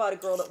post about a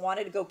girl that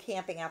wanted to go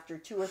camping after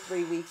 2 or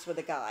 3 weeks with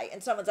a guy.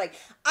 And someone's like,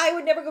 I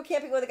would never go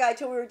camping with a guy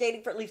until we were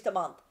dating for at least a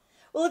month.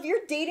 Well, if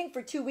you're dating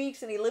for 2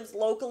 weeks and he lives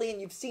locally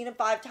and you've seen him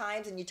 5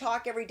 times and you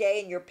talk every day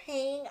and you're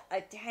paying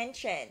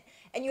attention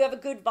and you have a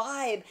good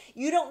vibe,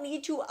 you don't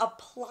need to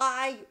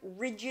apply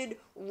rigid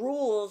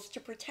rules to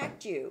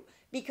protect you.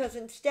 Because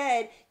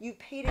instead, you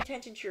paid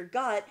attention to your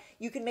gut,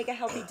 you can make a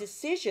healthy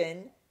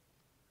decision,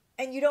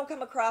 and you don't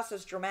come across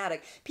as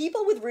dramatic.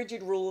 People with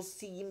rigid rules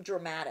seem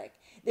dramatic.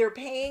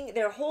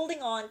 They're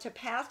holding on to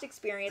past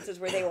experiences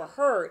where they were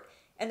hurt,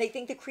 and they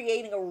think that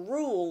creating a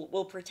rule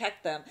will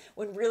protect them,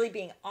 when really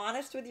being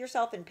honest with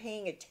yourself and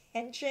paying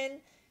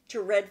attention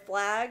to red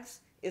flags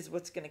is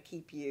what's going to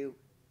keep you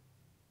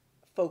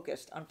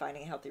focused on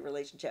finding a healthy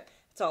relationship.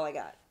 That's all I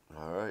got.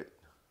 All right.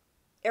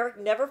 Eric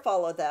never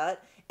followed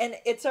that, and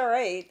it's all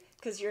right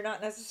because you're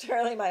not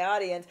necessarily my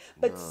audience,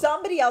 but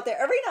somebody out there,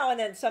 every now and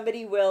then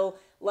somebody will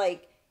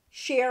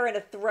share in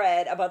a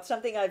thread about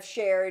something I've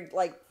shared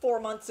 4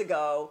 months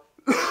ago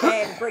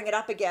and bring it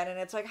up again, and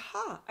it's like,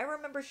 I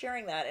remember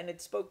sharing that, and it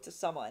spoke to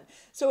someone.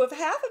 So if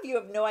half of you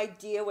have no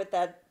idea what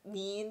that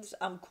means,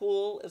 I'm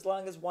cool as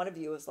long as one of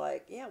you is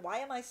like, yeah, why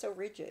am I so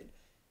rigid?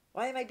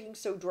 Why am I being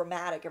so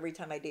dramatic every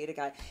time I date a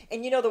guy?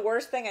 And the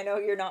worst thing, I know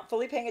you're not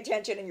fully paying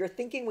attention and you're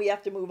thinking we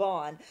have to move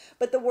on,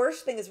 but the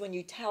worst thing is when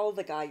you tell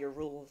the guy your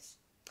rules.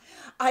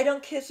 I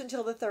don't kiss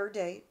until the third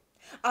date.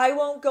 I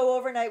won't go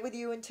overnight with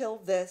you until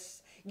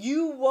this.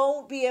 You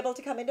won't be able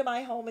to come into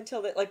my home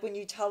until that. When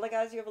you tell the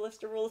guys you have a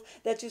list of rules,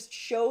 that just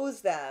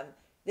shows them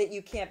that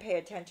you can't pay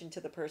attention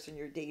to the person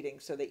you're dating,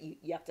 so that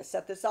you have to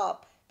set this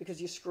up because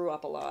you screw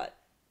up a lot.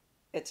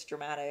 It's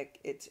dramatic.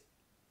 It's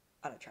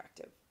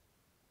unattractive.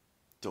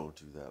 Don't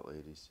do that,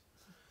 ladies.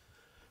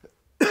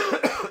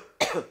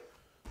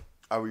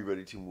 Are we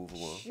ready to move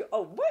along?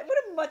 Oh, what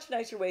a much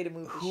nicer way to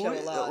move the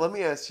show along. Let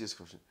me ask you this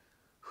question.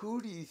 Who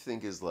do you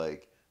think is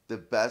the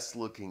best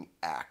looking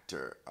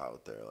actor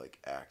out there,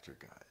 actor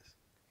guys?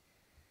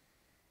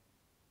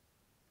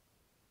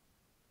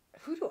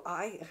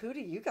 Who do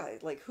you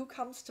guys, who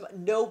comes to,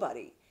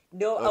 nobody.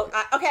 No,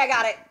 okay. Okay, I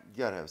got it.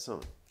 You gotta have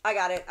some. I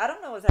got it. I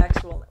don't know his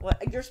actual.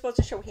 You're supposed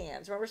to show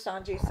hands. Remember,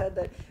 Sanjay said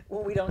that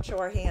when we don't show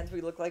our hands,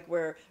 we look like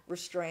we're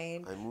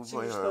restrained. I move so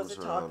my you're arms supposed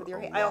to talk with your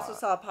hands. a lot. I also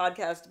saw a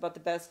podcast about the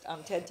best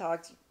TED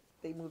Talks.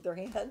 They move their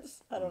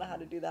hands. I don't know how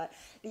to do that.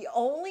 The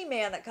only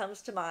man that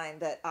comes to mind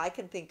that I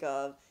can think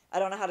of, I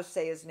don't know how to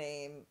say his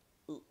name,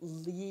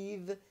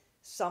 Leave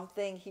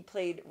something. He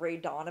played Ray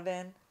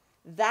Donovan.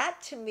 That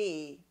to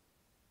me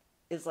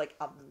is a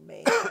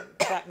man.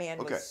 That man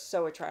was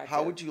so attractive.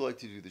 How would you like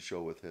to do the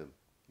show with him?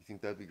 You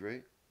think that'd be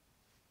great?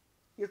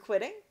 You're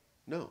quitting?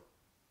 No.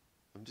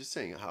 I'm just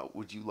saying, how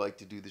would you like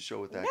to do the show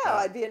with that guy? No,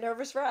 I'd be a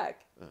nervous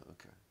wreck. Oh,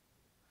 okay.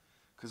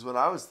 Because what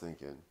I was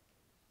thinking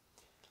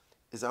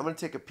is I'm going to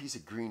take a piece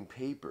of green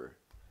paper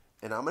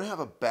and I'm going to have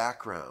a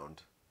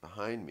background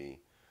behind me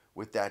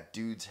with that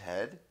dude's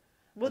head.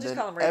 We'll and just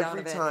then call him Ray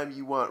every Donovan. time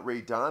you want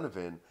Ray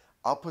Donovan,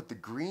 I'll put the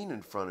green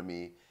in front of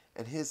me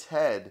and his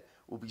head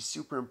will be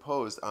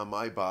superimposed on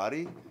my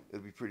body.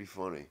 It'll be pretty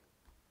funny.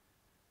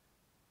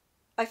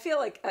 I feel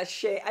like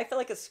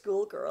a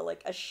schoolgirl,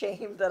 like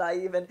ashamed that I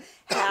even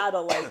had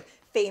a like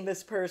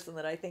famous person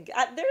that I think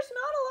there's not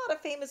a lot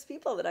of famous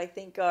people that I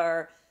think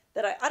are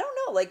that I don't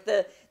know, like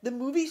the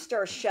movie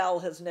star shell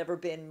has never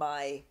been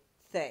my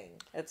thing.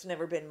 It's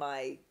never been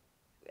I've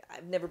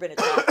never been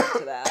attracted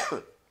to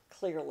that.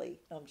 Clearly,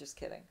 no, I'm just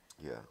kidding.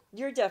 Yeah.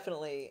 You're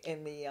definitely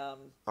in the All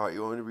right,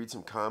 you want me to read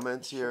some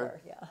comments here?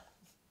 Sure, yeah.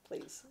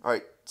 Please. All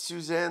right,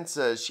 Suzanne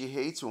says she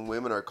hates when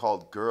women are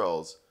called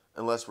girls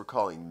unless we're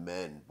calling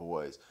men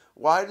boys.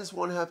 Why does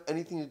one have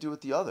anything to do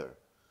with the other?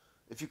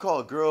 If you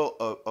call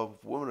a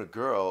woman a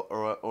girl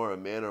or a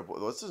man or a boy,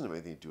 this doesn't have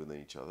anything to do with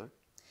each other.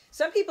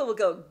 Some people will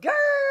go, girl.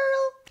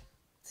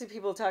 Some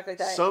people talk like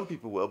that. Some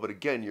people will, but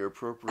again, you're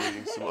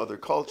appropriating some other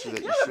culture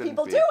that you but shouldn't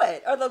people be. do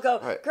it. Or they'll go,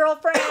 Right.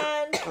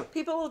 girlfriend.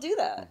 People will do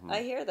that.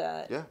 I hear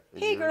that. Yeah.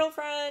 and Hey, you're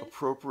girlfriend.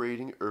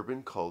 Appropriating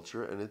urban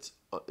culture, and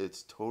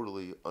it's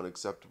totally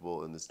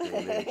unacceptable in this day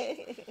and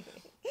age.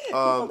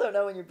 People don't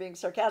know when you're being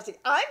sarcastic.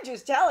 I'm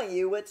just telling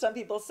you what some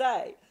people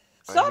say.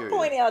 Stop hear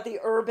pointing out the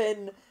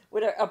urban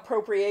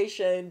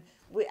appropriation,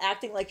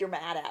 acting like you're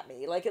mad at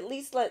me. Like, at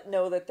least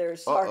know that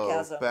there's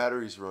sarcasm.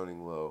 Battery's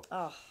running low.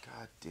 Oh,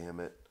 God damn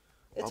it.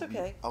 it's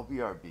okay. I'll be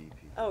RB.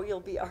 Oh, you'll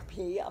be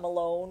RP. I'm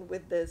alone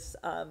with this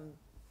It'll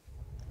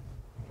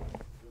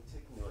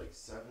take me like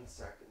 7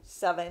 seconds.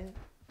 7.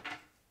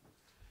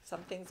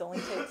 Some things only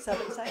take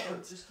 7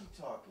 seconds. Just keep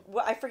talking.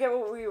 Well, I forget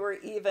what we were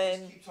even.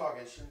 Just keep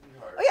talking. It shouldn't be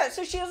hard. Oh yeah,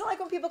 so she doesn't like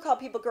when people call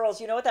people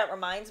girls. You know what that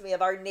reminds me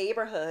of? Our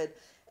neighborhood.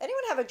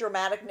 Anyone have a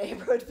dramatic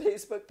neighborhood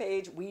Facebook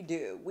page? We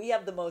do. We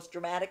have the most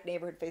dramatic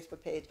neighborhood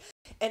Facebook page.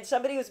 And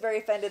somebody was very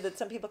offended that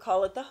some people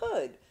call it the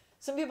hood.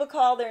 Some people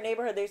call their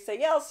neighborhood, they say,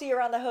 yeah, I'll see you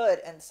around the hood.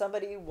 And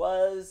somebody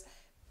was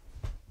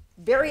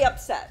very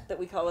upset that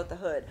we call it the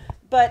hood.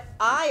 But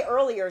I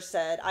earlier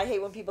said, I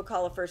hate when people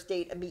call a first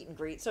date a meet and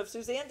greet. So if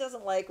Suzanne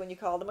doesn't like when you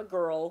call them a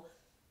girl,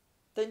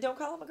 then don't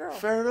call them a girl.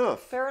 Fair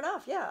enough. Fair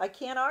enough, yeah. I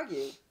can't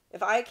argue.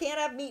 If I can't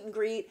have meet and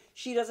greet,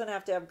 she doesn't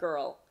have to have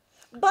girl.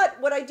 But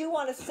what I do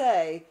want to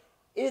say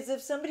is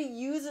if somebody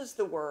uses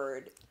the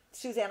word,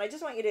 Suzanne, I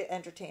just want you to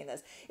entertain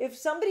this. If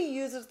somebody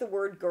uses the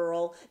word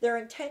girl, their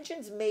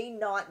intentions may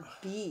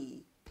not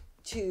be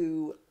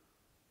to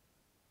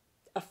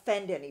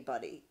offend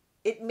anybody.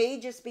 It may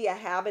just be a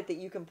habit that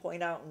you can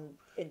point out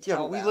and tell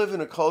Yeah, but we them. live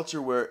in a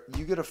culture where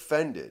you get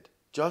offended.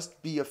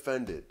 Just be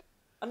offended.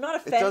 I'm not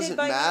It offended doesn't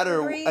by meet and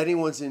matter greet.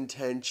 anyone's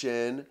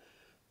intention.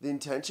 The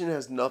intention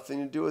has nothing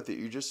to do with it.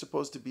 You're just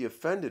supposed to be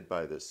offended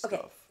by this Okay,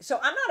 stuff. so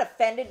I'm not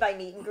offended by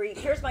meet and greet.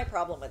 Here's my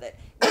problem with it.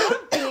 You're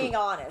not being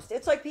honest.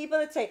 It's like people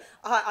that say,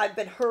 I've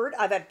been hurt,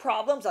 I've had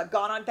problems, I've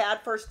gone on bad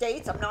first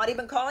dates, I'm not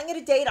even calling it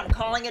a date, I'm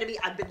calling it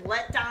I've been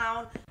let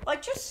down.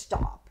 Like, just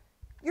stop.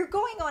 You're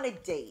going on a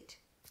date.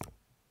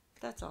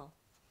 That's all.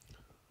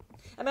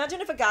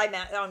 Imagine if a guy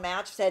on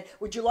Match said,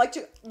 would you like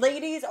to,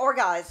 ladies or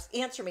guys,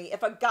 answer me.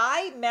 If a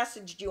guy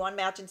messaged you on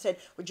Match and said,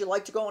 would you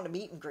like to go on a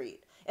meet and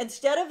greet?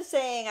 Instead of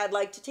saying, I'd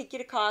like to take you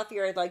to coffee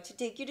or I'd like to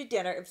take you to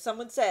dinner, if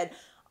someone said,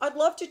 I'd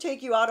love to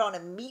take you out on a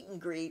meet and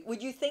greet,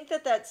 would you think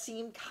that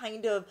seemed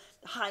kind of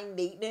high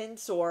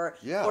maintenance or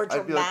I'd be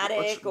like,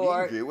 dramatic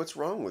what's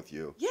wrong with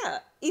you? Yeah,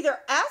 either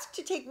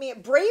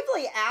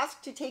bravely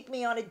ask to take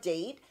me on a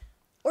date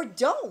or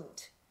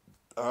don't.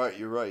 All right,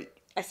 you're right.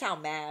 I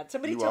sound mad.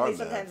 Somebody You told me are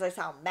sometimes mad. I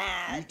sound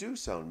mad. You do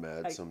sound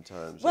mad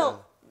sometimes.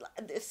 Well,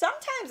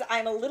 sometimes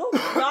I'm a little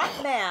not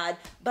mad,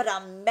 but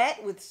I'm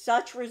met with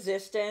such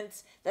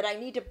resistance that I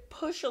need to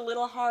push a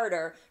little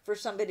harder for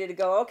somebody to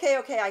go, okay,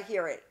 I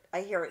hear it.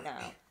 I hear it now.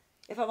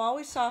 If I'm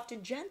always soft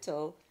and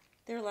gentle,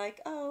 they're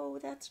like, oh,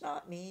 that's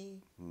not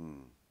me.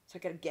 So I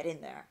got to get in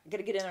there.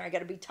 I got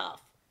to be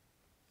tough.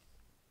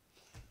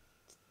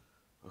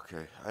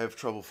 Okay, I have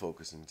trouble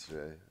focusing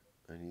today.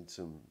 I need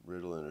some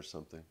Ritalin or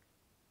something.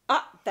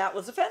 Ah, that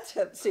was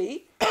offensive.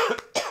 See?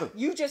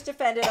 You just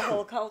offended a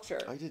whole culture.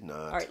 I did not.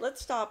 All right,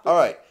 let's stop. All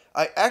right,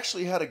 I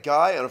actually had a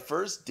guy on a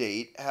first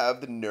date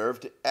have the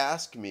nerve to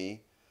ask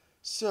me,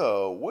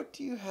 so what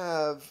do you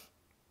have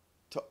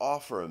to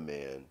offer a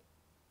man?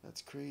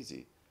 That's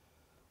crazy.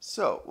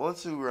 So, well,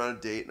 let's say we were on a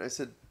date, and I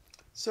said,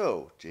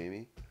 so,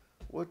 Jamie,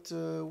 what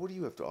do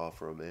you have to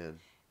offer a man?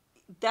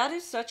 That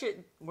is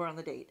we're on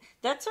the date.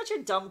 That's such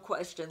a dumb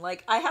question.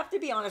 Like, I have to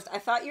be honest, I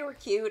thought you were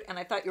cute and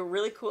I thought you were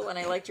really cool and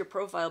I liked your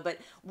profile, but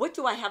what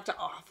do I have to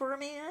offer a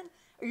man?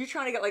 Are you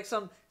trying to get like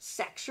some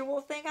sexual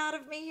thing out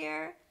of me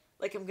here?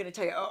 Like I'm going to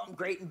tell you, oh, I'm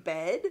great in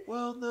bed?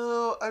 Well,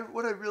 no,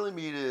 what I really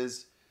mean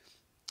is,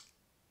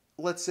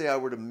 let's say I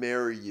were to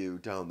marry you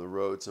down the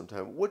road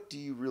sometime, what do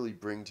you really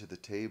bring to the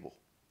table?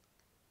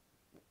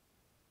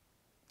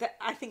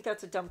 I think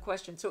that's a dumb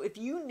question. So if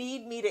you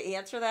need me to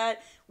answer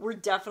that, we're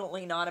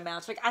definitely not a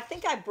match. Like I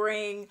think I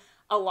bring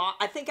a lot.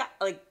 I think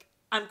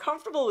I'm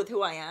comfortable with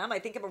who I am. I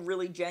think I'm a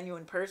really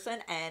genuine person,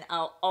 and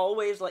I'll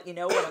always let you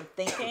know what I'm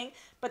thinking.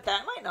 But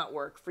that might not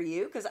work for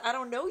you because I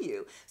don't know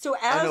you. So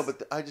I know, as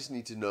but I just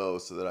need to know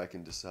so that I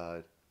can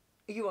decide.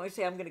 you want me to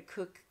say, I'm going to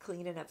cook,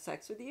 clean, and have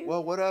sex with you.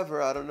 Well,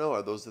 whatever. I don't know.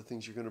 Are those the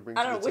things you're going to bring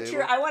I to don't the know what's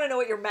table? your. I want to know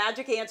what your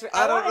magic answer.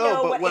 I don't want to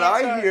know, but what what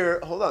answer. I hear,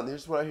 hold on,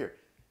 here's what I hear,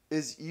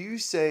 is you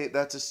say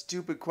that's a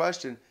stupid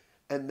question,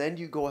 and then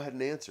you go ahead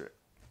and answer it.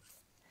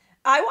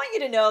 I want you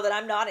to know that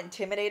I'm not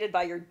intimidated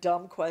by your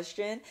dumb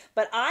question,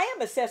 but I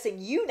am assessing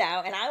you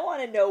now, and I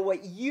want to know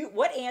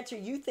what answer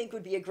you think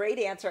would be a great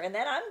answer, and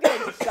then I'm going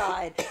to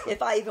decide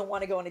if I even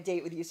want to go on a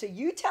date with you. So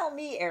you tell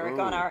me, Eric,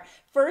 on Ooh. our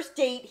first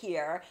date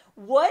here,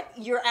 what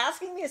you're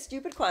asking me a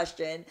stupid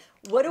question.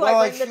 What do Well,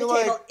 I I bring to the feel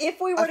table like- if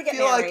we were to get I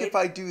feel married? like if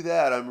I do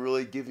that, I'm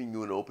really giving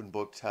you an open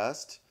book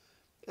test,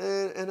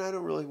 and I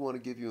don't really want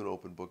to give you an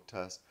open book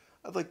test.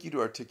 I'd like you to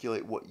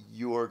articulate what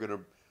you're gonna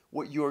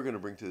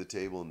bring to the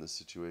table in this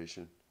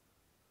situation.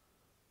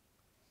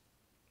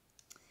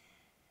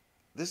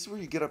 This is where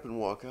you get up and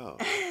walk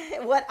out.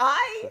 What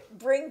I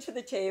bring to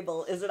the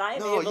table is that I am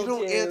No, able you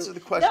don't to answer the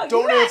question. No,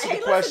 Don't you answer the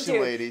listen, question,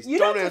 dude. ladies. You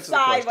Don't don't answer the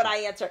decide what I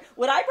question. answer.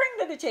 What I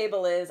bring to the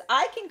table is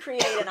I can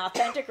create an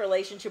authentic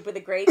relationship with a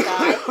great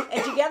guy,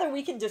 and together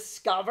we can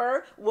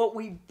discover what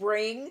we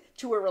bring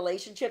to a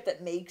relationship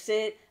that makes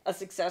it a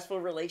successful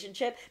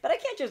relationship. But I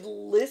can't just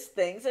list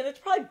things, and it's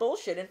probably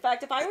bullshit. In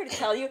fact, if I were to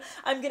tell you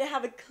I'm gonna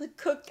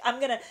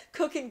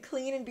cook and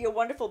clean and be a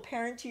wonderful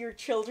parent to your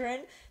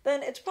children,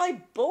 then it's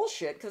probably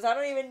bullshit because I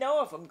don't even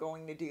know if I'm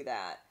going to do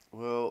that.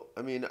 Well,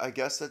 I mean, I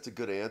guess that's a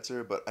good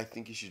answer, but I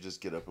think you should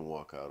just get up and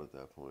walk out at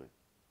that point.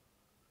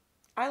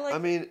 I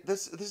mean,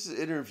 this is an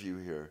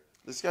interview here.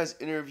 This guy's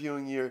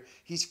interviewing you.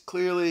 He's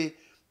clearly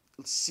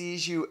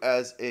sees you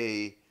as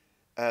a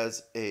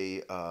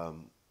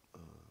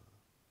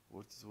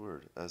what's the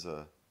word? As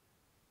a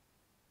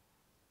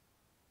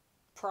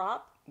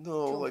prop. no,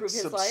 to like improve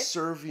his life?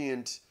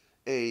 subservient,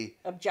 a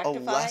Objectify?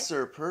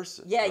 lesser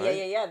person. Yeah,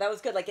 right? yeah. That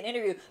was good, like an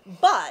interview.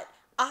 But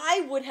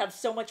I would have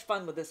so much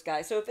fun with this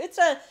guy. So if it's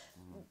a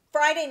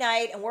Friday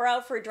night and we're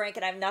out for a drink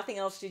and I have nothing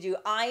else to do,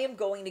 I am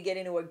going to get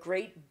into a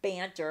great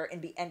banter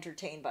and be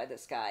entertained by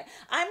this guy.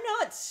 I'm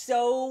not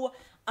so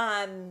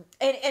and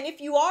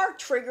if you are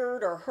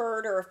triggered or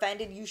hurt or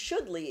offended, you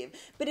should leave.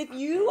 But if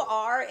you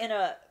are in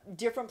a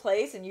different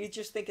place and you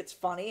just think it's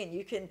funny and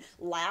you can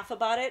laugh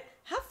about it,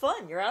 have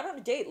fun. You're out on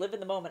a date, live in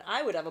the moment.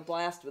 I would have a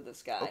blast with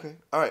this guy. Okay.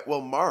 All right. Well,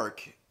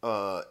 Mark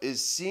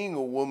is seeing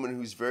a woman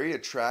who's very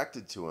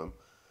attracted to him,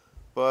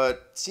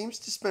 but seems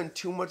to spend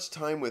too much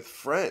time with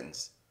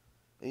friends.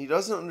 And he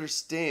doesn't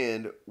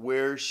understand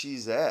where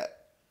she's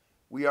at.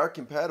 We are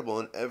compatible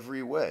in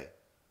every way.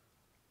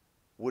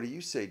 What do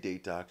you say,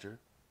 date doctor?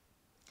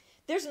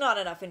 There's not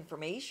enough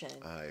information.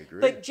 I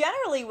agree. But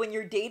generally, when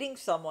you're dating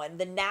someone,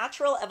 the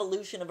natural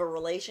evolution of a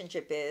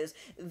relationship is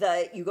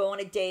that you go on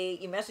a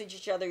date, you message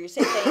each other, you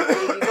say thank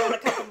you, you go on a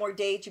couple more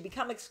dates, you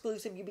become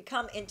exclusive, you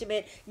become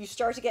intimate, you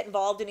start to get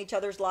involved in each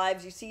other's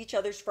lives, you see each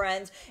other's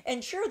friends.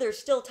 And sure, there's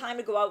still time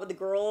to go out with the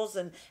girls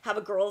and have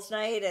a girls'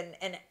 night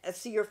and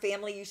see your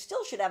family. You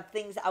still should have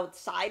things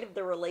outside of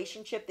the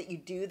relationship that you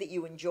do that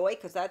you enjoy,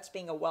 because that's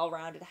being a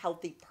well-rounded,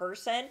 healthy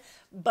person.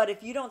 But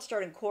if you don't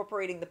start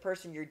incorporating the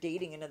person you're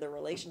dating into the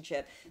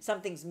relationship,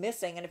 something's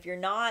missing. And if you're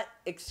not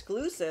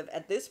exclusive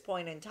at this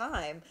point in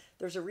time,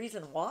 there's a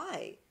reason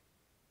why.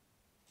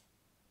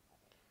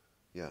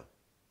 Yeah.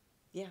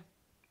 Yeah.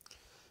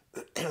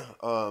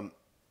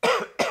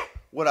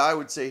 What I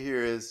would say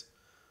here is,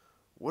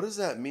 what does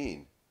that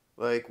mean?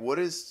 Like, what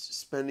is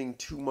spending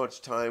too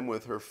much time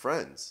with her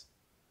friends?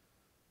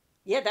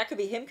 Yeah, that could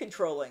be him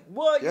controlling.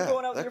 What? You're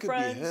going out with that your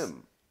could friends? be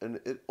him. And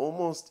it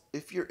almost,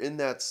 if you're in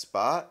that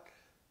spot,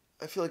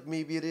 I feel like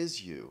maybe it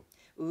is you.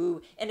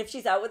 Ooh, and if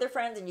she's out with her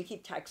friends and you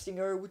keep texting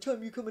her, what time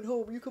are you coming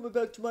home? Are you coming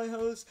back to my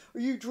house? Are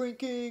you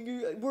drinking?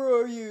 Where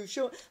are you?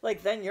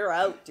 Then you're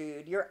out,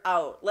 dude. You're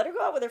out. Let her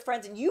go out with her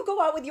friends and you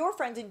go out with your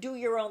friends and do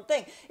your own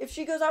thing. If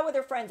she goes out with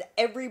her friends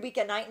every week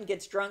at night and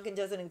gets drunk and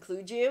doesn't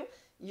include you,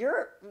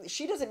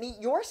 she doesn't meet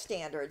your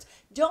standards.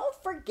 Don't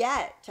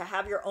forget to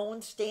have your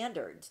own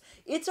standards.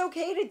 It's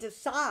okay to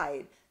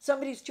decide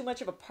somebody's too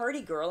much of a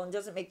party girl and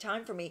doesn't make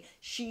time for me.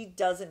 She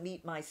doesn't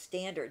meet my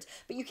standards.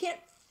 But you can't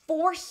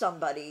force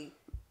somebody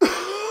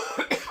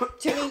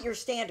to meet your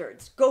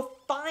standards. Go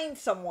find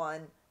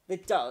someone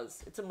that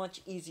does. It's a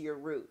much easier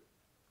route.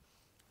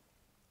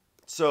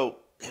 So,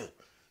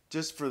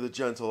 just for the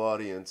gentle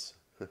audience,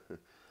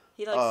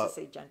 He likes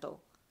to say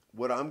gentle.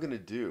 what I'm going to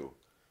do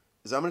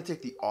is I'm going to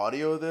take the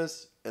audio of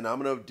this and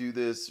I'm going to do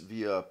this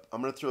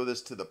I'm going to throw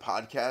this to the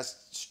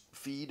podcast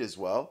feed as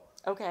well.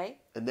 Okay.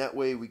 And that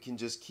way we can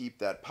just keep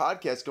that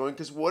podcast going.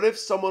 Because what if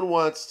someone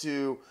wants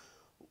to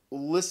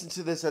listen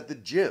to this at the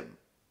gym?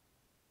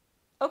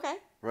 Okay.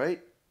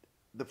 Right?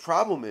 The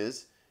problem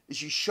is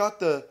you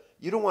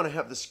don't want to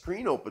have the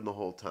screen open the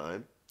whole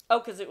time. Oh,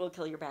 because it will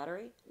kill your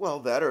battery? Well,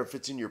 that or if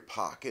it's in your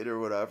pocket or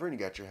whatever and you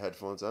got your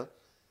headphones on.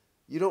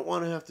 You don't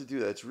want to have to do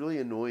that. It's really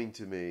annoying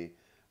to me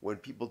when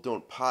people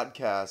don't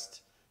podcast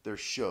their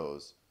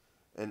shows.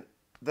 And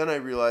then I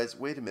realized,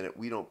 wait a minute,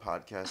 we don't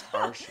podcast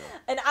our show.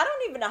 And I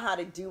don't even know how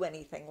to do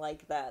anything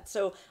like that.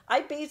 So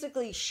I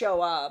basically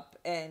show up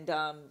and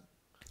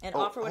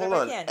offer whatever hold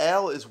on. I can.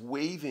 Al is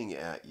waving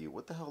at you.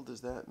 What the hell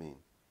does that mean?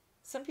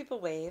 Some people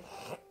wave.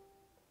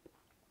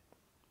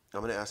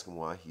 I'm going to ask him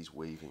why he's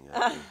waving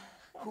at me.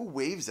 Who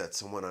waves at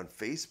someone on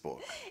Facebook?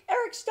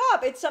 Eric,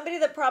 stop. It's somebody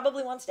that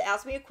probably wants to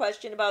ask me a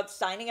question about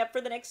signing up for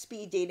the next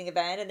speed dating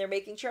event, and they're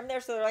making sure I'm there.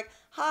 So they're like,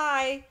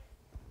 hi.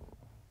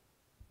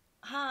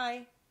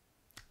 Hi.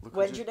 Look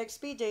When's your next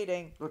speed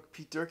dating? Look,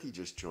 Pete Durkee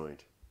just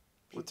joined.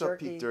 What's up,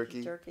 Pete Durkee?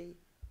 Pete Durkee.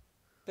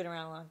 Been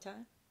around a long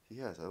time. He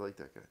has. I like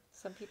that guy.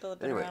 Some people have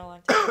been around a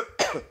long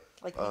time.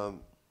 Like me.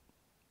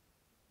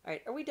 All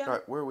right, are we done? All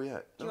right, where are we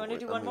at? Do you want to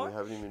do one more?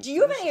 Do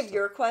you have any of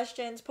your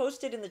questions?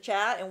 Post it in the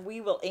chat and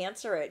we will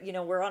answer it. You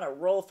know, we're on a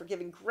roll for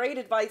giving great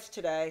advice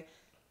today.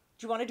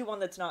 Do you want to do one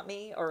that's not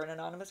me or an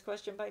anonymous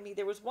question by me?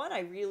 There was one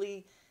I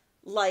really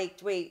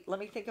liked. Wait, let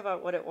me think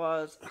about what it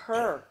was.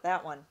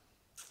 That one.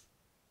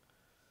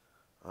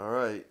 All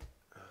right.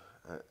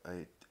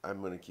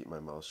 I'm going to keep my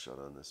mouth shut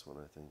on this one,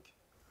 I think.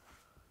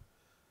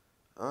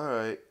 All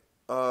right.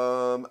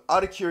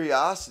 Out of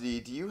curiosity,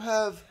 do you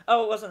have...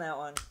 Oh, it wasn't that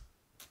one.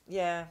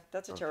 Yeah,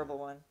 that's a terrible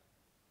one.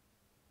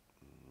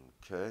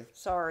 Okay.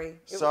 Sorry.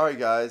 Sorry,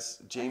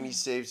 guys. Jamie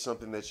saved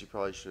something that she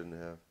probably shouldn't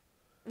have.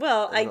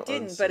 Well, I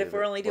didn't, but if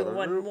we're only doing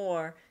one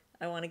more,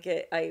 I want to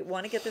get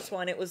this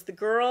one. It was the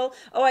girl.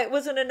 Oh, it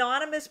was an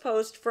anonymous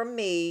post from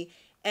me,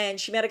 and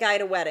she met a guy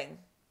at a wedding.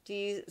 Do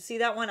you see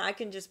that one? I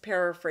can just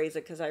paraphrase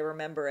it because I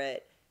remember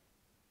it.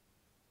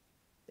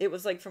 It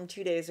was like from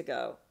 2 days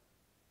ago.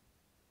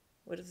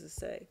 What does it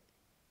say?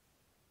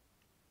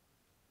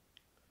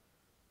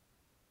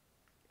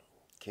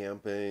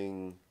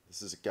 Camping.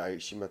 This is a guy.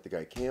 She met the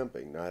guy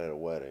camping, not at a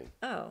wedding.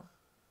 Oh.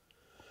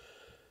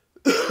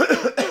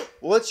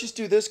 Well, let's just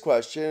do this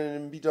question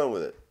and be done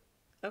with it.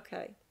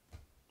 Okay.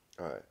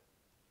 All right.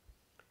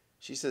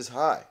 She says,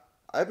 hi.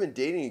 I've been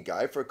dating a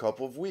guy for a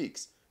couple of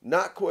weeks.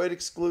 Not quite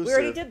exclusive. We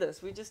already did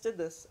this. We just did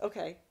this.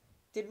 Okay.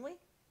 Didn't we?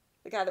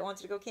 The guy that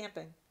wanted to go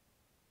camping.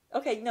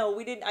 Okay, no,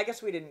 we didn't. I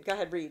guess we didn't. Go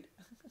ahead, read.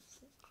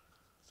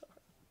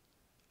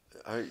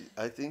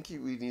 I think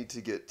we need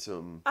to get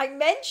some... I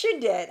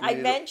mentioned it.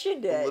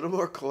 A little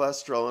more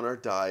cholesterol in our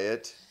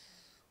diet.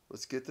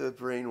 Let's get the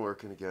brain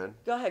working again.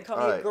 Go ahead, call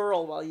me a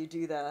girl while you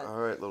do that. All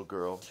right, little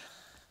girl.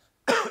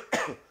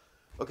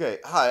 Okay,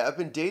 hi. I've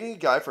been dating a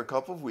guy for a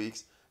couple of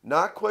weeks.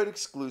 Not quite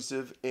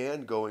exclusive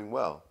and going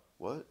well.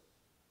 What?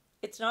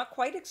 It's not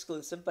quite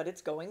exclusive, but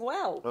it's going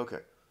well. Okay.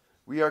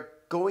 We are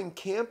going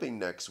camping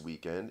next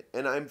weekend,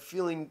 and I'm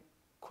feeling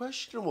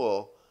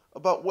questionable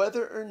about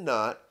whether or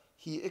not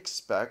he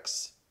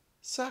expects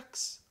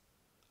sex.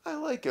 I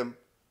like him,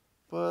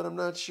 but I'm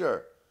not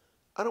sure.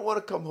 I don't want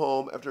to come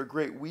home after a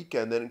great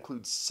weekend that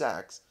includes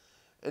sex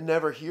and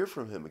never hear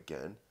from him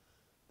again.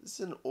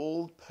 This is an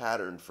old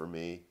pattern for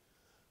me,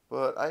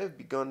 but I have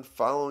begun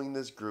following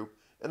this group,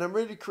 and I'm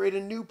ready to create a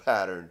new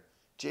pattern.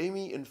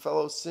 Jamie and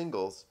fellow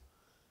singles,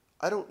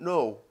 I don't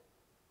know.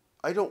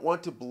 I don't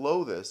want to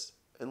blow this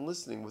and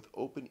listening with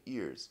open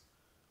ears.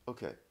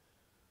 Okay,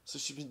 so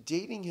she's been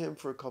dating him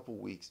for a couple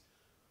weeks.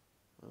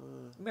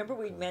 Remember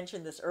we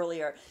mentioned this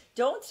earlier.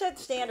 Don't set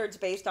standards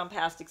based on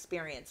past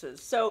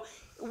experiences. So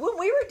when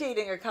we were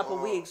dating a couple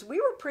weeks, we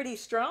were pretty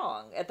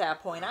strong at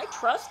that point. I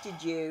trusted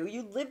you.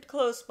 You lived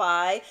close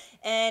by.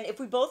 And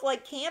if we both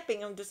like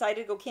camping and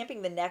decided to go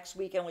camping the next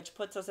weekend, which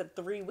puts us at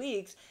 3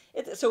 weeks.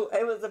 So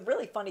it was a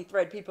really funny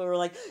thread. People were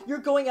like, you're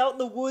going out in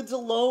the woods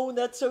alone.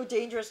 That's so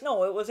dangerous.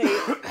 No, it was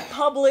a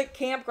public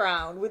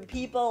campground with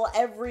people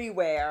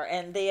everywhere.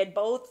 And they had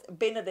both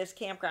been to this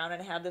campground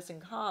and had this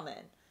in common.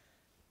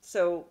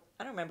 So,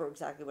 I don't remember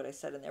exactly what I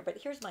said in there, but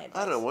here's my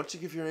advice. I don't know. Why don't you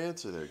give your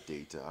answer there,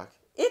 Date Doc?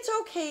 It's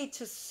okay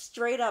to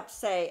straight up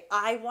say,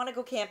 I want to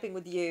go camping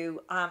with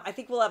you. I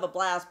think we'll have a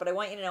blast, but I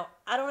want you to know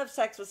I don't have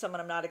sex with someone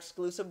I'm not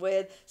exclusive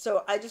with.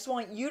 So I just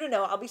want you to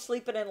know I'll be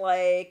sleeping in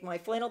like my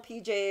flannel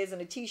PJs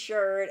and a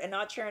t-shirt and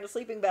not sharing a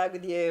sleeping bag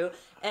with you.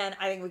 And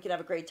I think we can have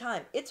a great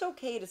time. It's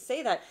okay to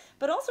say that.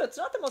 But also, it's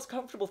not the most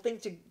comfortable thing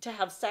to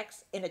have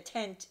sex in a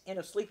tent in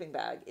a sleeping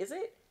bag, is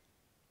it?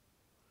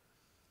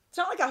 It's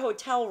not like a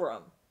hotel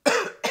room.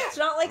 It's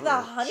not like the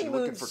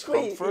honeymoon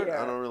suite here.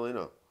 I don't really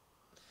know.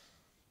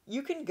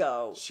 You can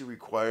go. She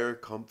require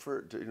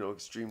comfort,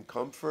 extreme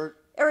comfort.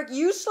 Eric,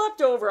 you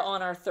slept over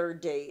on our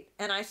third date,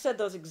 and I said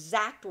those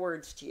exact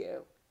words to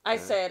you. I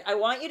said, I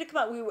want you to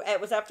come out. It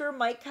was after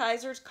Mike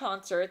Kaiser's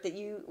concert that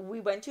we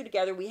went to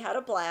together. We had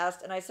a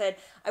blast, and I said,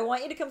 I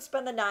want you to come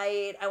spend the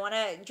night. I want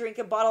to drink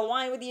a bottle of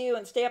wine with you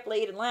and stay up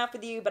late and laugh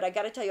with you, but I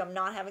got to tell you, I'm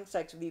not having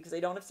sex with you because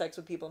I don't have sex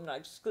with people I'm not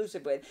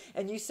exclusive with.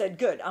 And you said,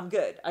 good, I'm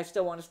good. I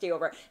still want to stay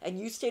over. And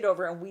you stayed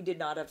over, and we did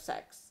not have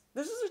sex.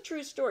 This is a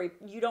true story.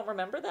 You don't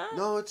remember that?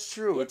 No, it's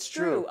true. It's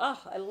true.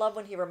 Oh, I love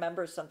when he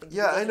remembers something.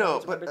 Yeah, I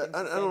know, but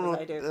I don't know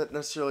if that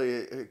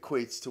necessarily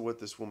equates to what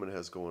this woman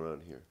has going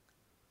on here.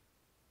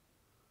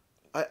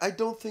 I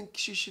don't think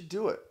she should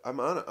do it.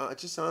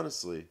 Just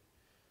honestly.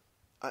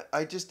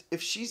 I just,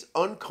 if she's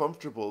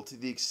uncomfortable to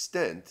the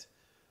extent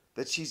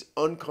that she's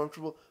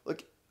uncomfortable,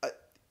 look,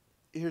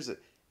 here's it.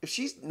 If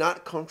she's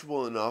not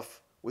comfortable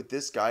enough with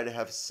this guy to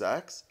have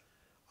sex,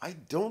 I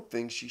don't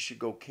think she should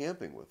go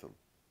camping with him.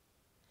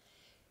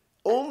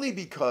 Only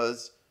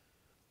because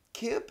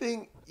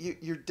camping,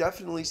 you're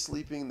definitely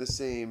sleeping in the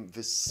same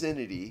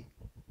vicinity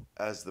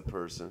as the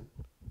person,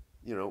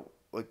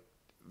 like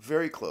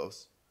very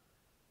close.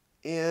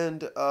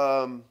 And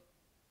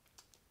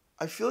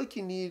I feel like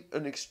you need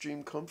an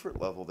extreme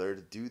comfort level there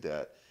to do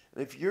that.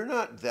 And if you're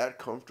not that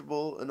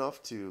comfortable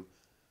enough to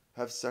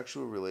have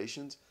sexual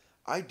relations,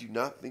 I do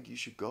not think you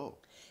should go.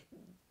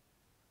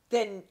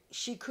 Then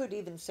she could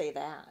even say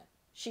that.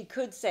 She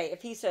could say,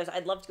 if he says,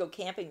 I'd love to go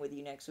camping with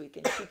you next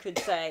weekend, she could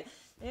say,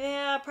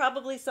 yeah,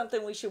 probably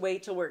something we should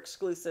wait till we're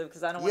exclusive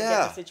because I don't want to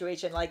get in a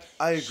situation. Like,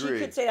 I agree.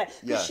 She could say that.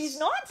 Because Yes, she's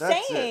not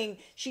that's saying it.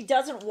 she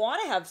doesn't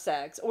want to have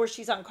sex or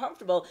she's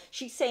uncomfortable.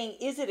 She's saying,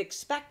 is it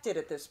expected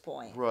at this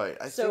point? Right.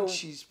 I think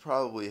she's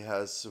probably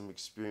has some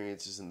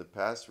experiences in the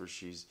past where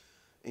she's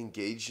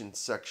engaged in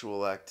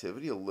sexual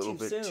activity a little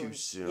bit too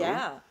soon.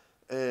 Yeah.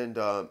 And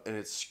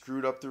it's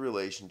screwed up the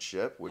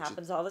relationship, which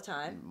happens all the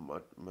time.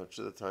 Much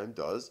of the time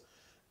does.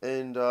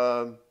 And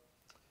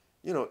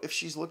if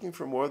she's looking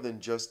for more than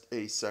just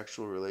a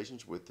sexual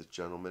relationship with this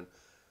gentleman,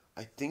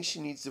 I think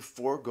she needs to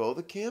forego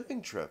the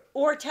camping trip.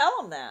 Or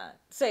tell him that.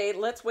 Say,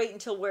 let's wait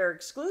until we're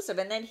exclusive.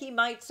 And then he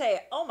might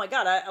say, oh my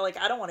God,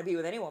 I don't want to be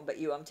with anyone but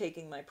you. I'm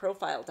taking my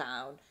profile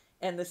down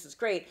and this is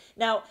great.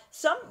 Now,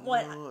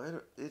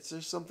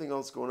 There's something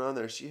else going on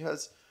there. She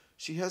has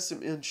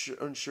some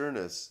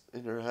unsureness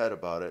in her head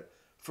about it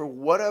for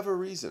whatever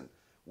reason,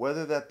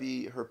 whether that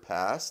be her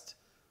past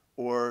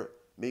or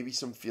maybe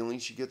some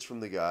feelings she gets from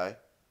the guy.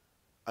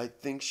 I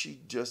think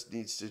she just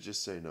needs to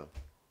just say no.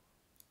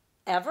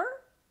 Ever?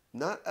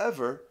 Not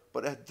ever,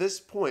 but at this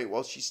point,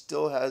 while she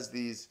still has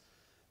these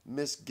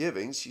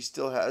misgivings, she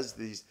still has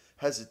these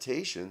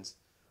hesitations,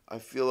 I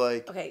feel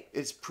like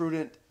it's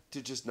prudent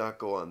to just not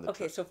go on the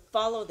trip. Okay, so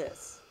follow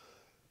this.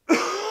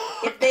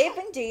 If they've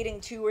been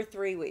dating 2 or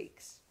 3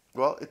 weeks.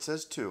 Well, it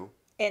says 2.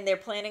 And they're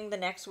planning the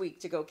next week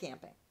to go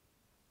camping.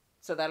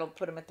 So that'll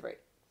put them at 3.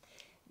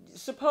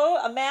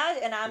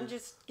 Imagine, and I'm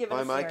just giving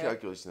by a scenario. my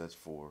calculation, that's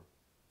 4.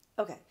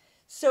 Okay.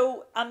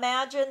 So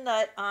imagine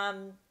that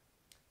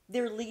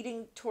they're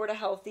leading toward a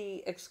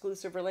healthy,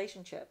 exclusive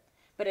relationship,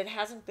 but it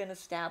hasn't been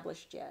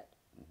established yet.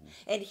 Mm-hmm.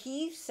 And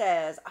he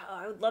says, oh,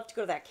 I would love to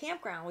go to that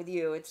campground with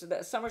you.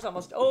 The summer's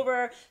almost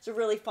over. It's a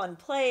really fun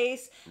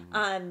place.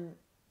 Mm-hmm.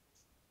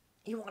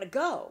 You want to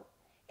go?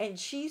 And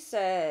she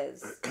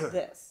says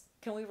this.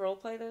 Can we role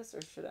play this, or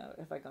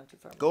have I gone too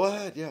far? Go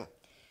ahead, yeah.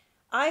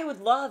 I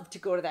would love to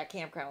go to that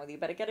campground with you,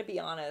 but I got to be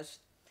honest.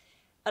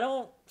 I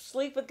don't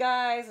sleep with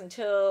guys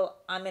until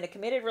I'm in a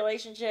committed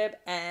relationship,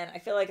 and I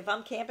feel like if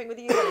I'm camping with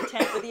you in a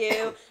tent with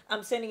you,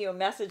 I'm sending you a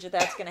message that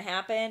that's going to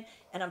happen,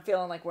 and I'm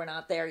feeling like we're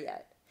not there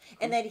yet.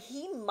 And then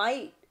he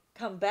might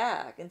come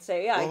back and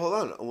say, yeah. Well,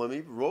 hold on. Let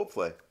me role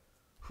play.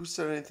 Who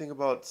said anything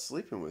about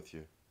sleeping with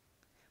you?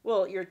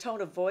 Well, your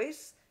tone of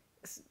voice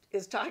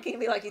is talking to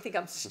me like you think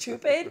I'm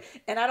stupid,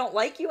 and I don't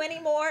like you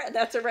anymore, and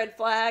that's a red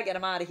flag, and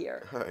I'm out of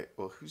here. All right.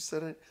 Well, who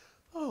said it?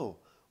 Oh,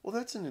 well,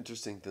 that's an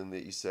interesting thing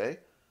that you say.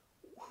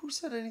 Who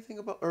said anything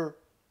about, or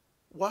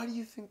why do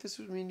you think this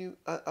would mean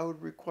I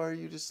would require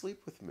you to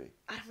sleep with me?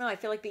 I don't know. I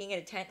feel like being in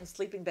a tent and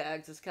sleeping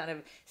bags is kind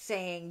of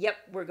saying, yep,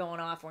 we're going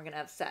off, we're going to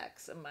have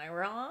sex. Am I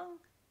wrong?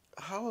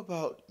 How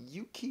about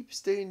you keep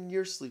staying in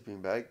your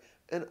sleeping bag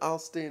and I'll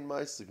stay in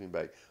my sleeping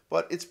bag?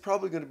 But it's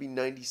probably going to be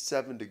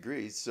 97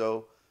 degrees,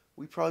 so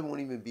we probably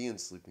won't even be in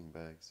sleeping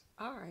bags.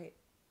 All right.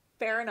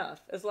 Fair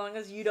enough. As long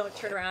as you don't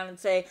turn around and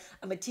say,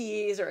 I'm a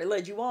tease, or I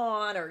led you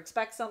on, or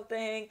expect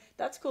something.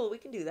 That's cool. We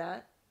can do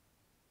that.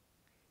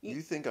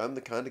 You think I'm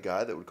the kind of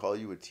guy that would call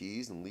you a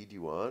tease and lead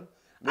you on?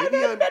 I've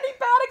had many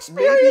bad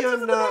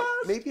experiences.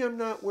 Maybe I'm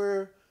not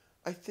where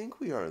I think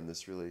we are in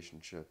this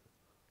relationship.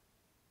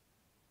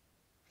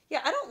 Yeah,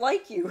 I don't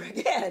like you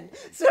again.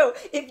 So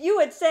if you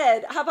had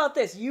said, how about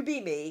this? You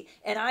be me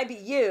and I be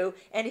you.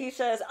 And he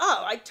says,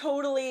 oh, I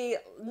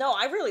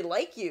really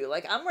like you.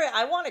 Like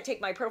I want to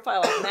take my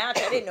profile off Match.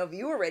 I didn't know if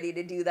you were ready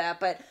to do that,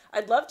 but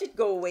I'd love to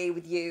go away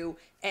with you.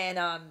 And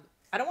I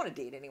don't want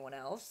to date anyone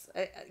else.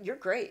 You're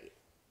great.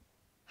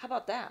 How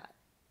about that?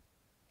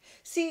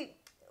 See,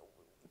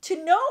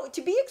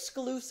 to be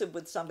exclusive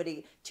with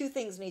somebody, 2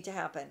 things need to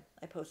happen.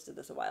 I posted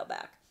this a while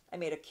back. I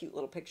made a cute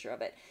little picture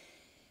of it.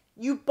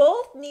 You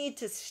both need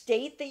to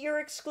state that you're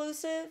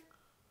exclusive,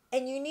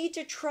 and you need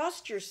to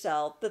trust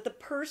yourself that the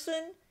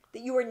person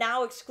that you are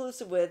now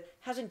exclusive with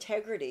has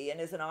integrity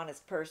and is an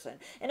honest person.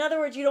 In other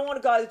words, you don't want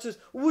a guy that says,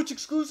 what's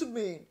exclusive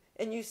mean?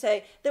 And you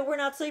say that we're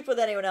not sleeping with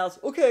anyone else.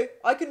 Okay,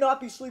 I could not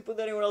be sleeping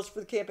with anyone else for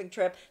the camping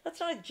trip. That's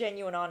not a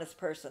genuine, honest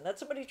person. That's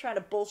somebody trying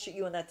to bullshit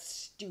you, and that's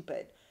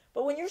stupid.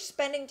 But when you're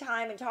spending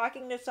time and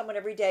talking to someone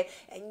every day,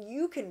 and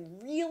you can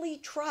really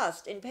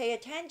trust and pay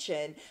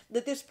attention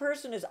that this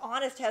person is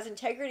honest, has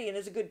integrity, and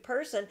is a good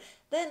person,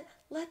 then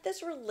let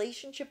this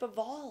relationship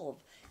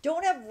evolve.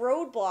 Don't have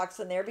roadblocks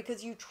in there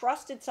because you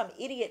trusted some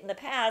idiot in the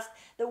past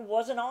that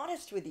wasn't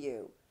honest with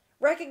you.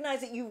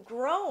 Recognize that you've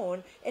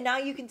grown, and now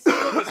you can see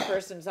that this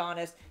person's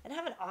honest. And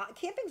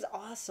camping's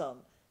awesome.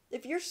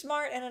 If you're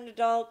smart and an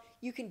adult,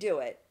 you can do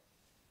it.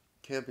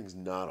 Camping's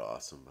not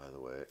awesome, by the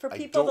way. For I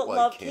people don't that like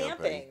love camping.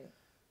 camping.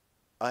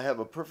 I have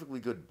a perfectly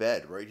good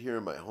bed right here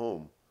in my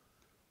home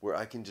where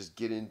I can just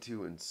get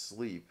into and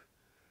sleep.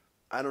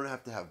 I don't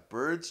have to have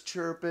birds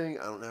chirping.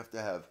 I don't have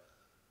to have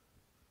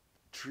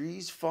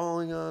trees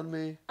falling on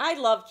me. I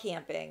love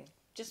camping,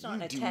 just not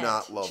in a tent. You do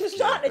not love just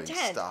camping. not in a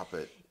tent. Stop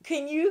it.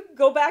 Can you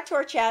go back to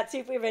our chat, see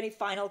if we have any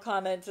final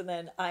comments, and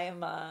then I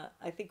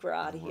think we're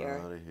out of here.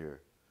 We're out of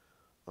here.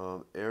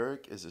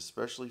 Eric is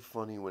especially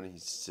funny when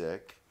he's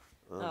sick.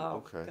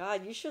 Okay.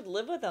 God, you should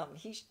live with him.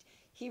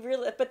 He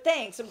really. But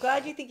thanks. I'm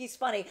glad you think he's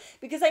funny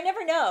because I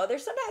never know.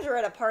 There's sometimes we're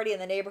at a party in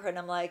the neighborhood and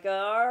I'm like,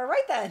 all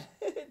right then,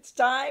 it's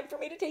time for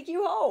me to take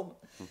you home.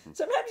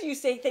 Sometimes you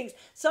say things.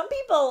 Some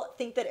people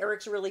think that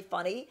Eric's really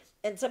funny,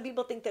 and some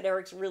people think that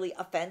Eric's really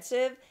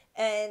offensive,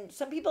 and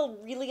some people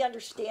really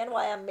understand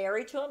why I'm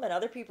married to him, and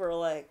other people are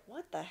like,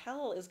 what the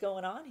hell is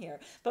going on here?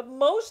 But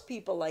most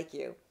people like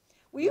you.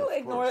 Will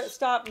you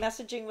stop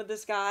messaging with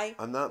this guy?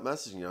 I'm not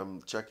messaging.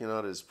 I'm checking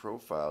out his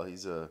profile.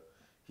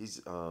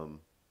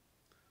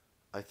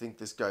 I think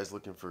this guy's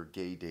looking for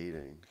gay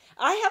dating.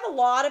 I have a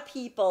lot of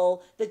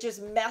people that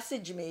just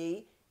message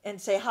me and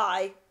say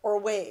hi or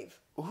wave.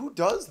 Who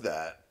does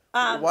that?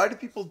 Why do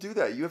people do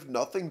that? You have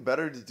nothing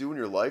better to do in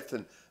your life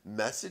than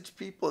message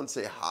people and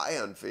say hi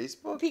on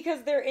Facebook?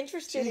 Because they're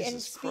interested in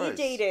speed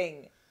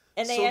dating.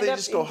 And they end up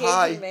just go,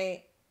 engaging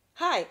me.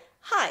 Hi.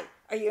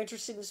 Are you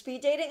interested in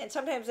speed dating? And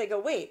sometimes they go,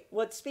 wait,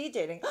 what's speed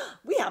dating?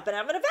 We happen to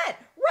have an event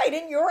right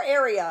in your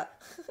area.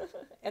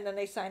 And then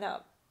they sign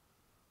up.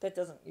 That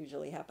doesn't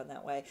usually happen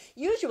that way.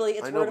 Usually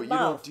it's word of mouth.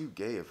 I know, but you don't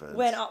do gay events.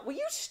 Will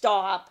you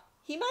stop?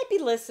 He might be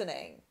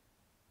listening.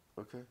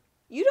 Okay.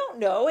 You don't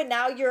know, and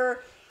now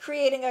you're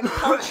creating a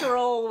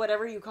cultural,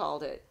 whatever you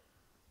called it.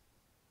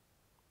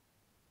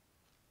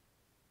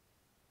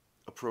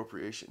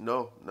 Appropriation.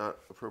 No, not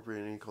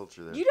appropriating any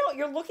culture there.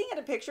 You're looking at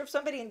a picture of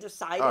somebody and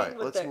deciding. All right,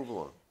 let's move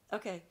along.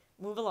 Okay,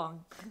 move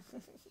along.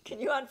 Can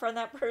you unfriend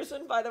that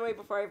person, by the way,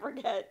 before I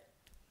forget?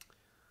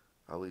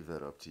 I'll leave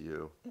that up to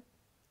you.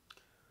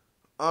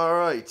 All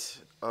right.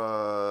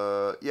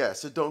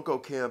 So don't go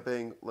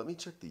camping. Let me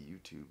check the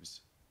YouTubes.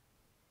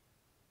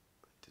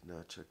 I did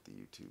not check the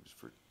YouTubes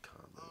for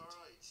comment. All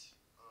right.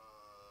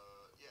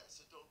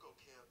 So don't go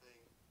camping.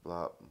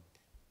 Blah.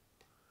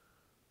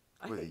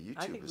 I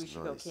think we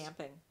should go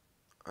camping.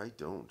 I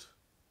don't.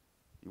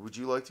 Would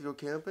you like to go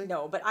camping?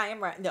 No, but I am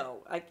right. No,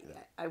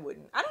 I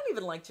wouldn't. I don't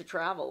even like to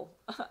travel.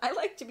 I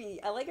like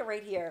it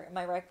right here in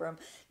my rec room.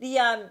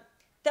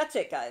 That's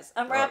it, guys.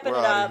 I'm wrapping it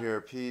up. We're out of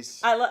here.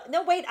 Peace.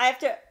 No, wait. I have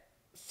to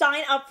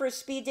sign up for a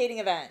speed dating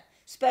event,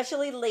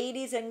 especially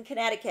ladies in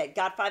Connecticut.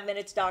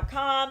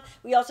 Got5minutes.com.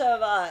 We also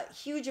have a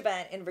huge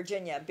event in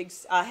Virginia, big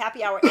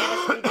happy hour and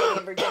a speed dating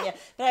in Virginia.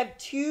 But I have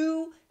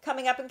 2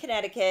 coming up in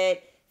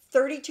Connecticut,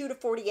 32 to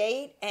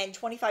 48 and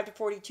 25 to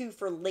 42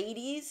 for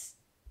ladies.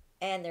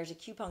 And there's a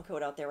coupon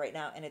code out there right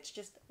now, and it's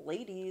just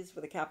ladies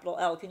with a capital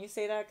L. Can you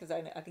say that? Because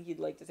I think you'd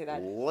like to say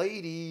that.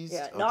 Ladies.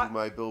 Yeah, I'll do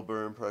my Bill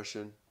Burr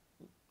impression.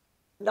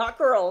 Not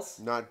girls.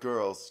 Not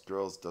girls.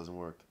 Girls doesn't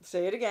work.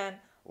 Say it again.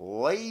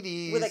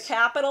 Ladies. With a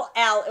capital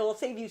L. It will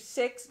save you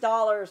 $6.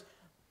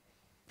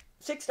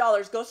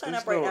 $6. Go sign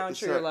up right now and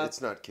show your love.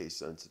 It's not case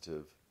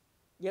sensitive.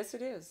 Yes,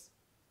 it is.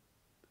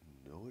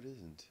 No, it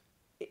isn't.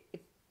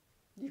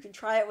 You can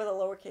try it with a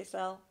lowercase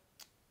L.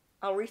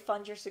 I'll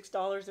refund your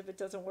 $6 if it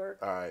doesn't work.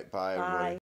 All right. Bye, everybody.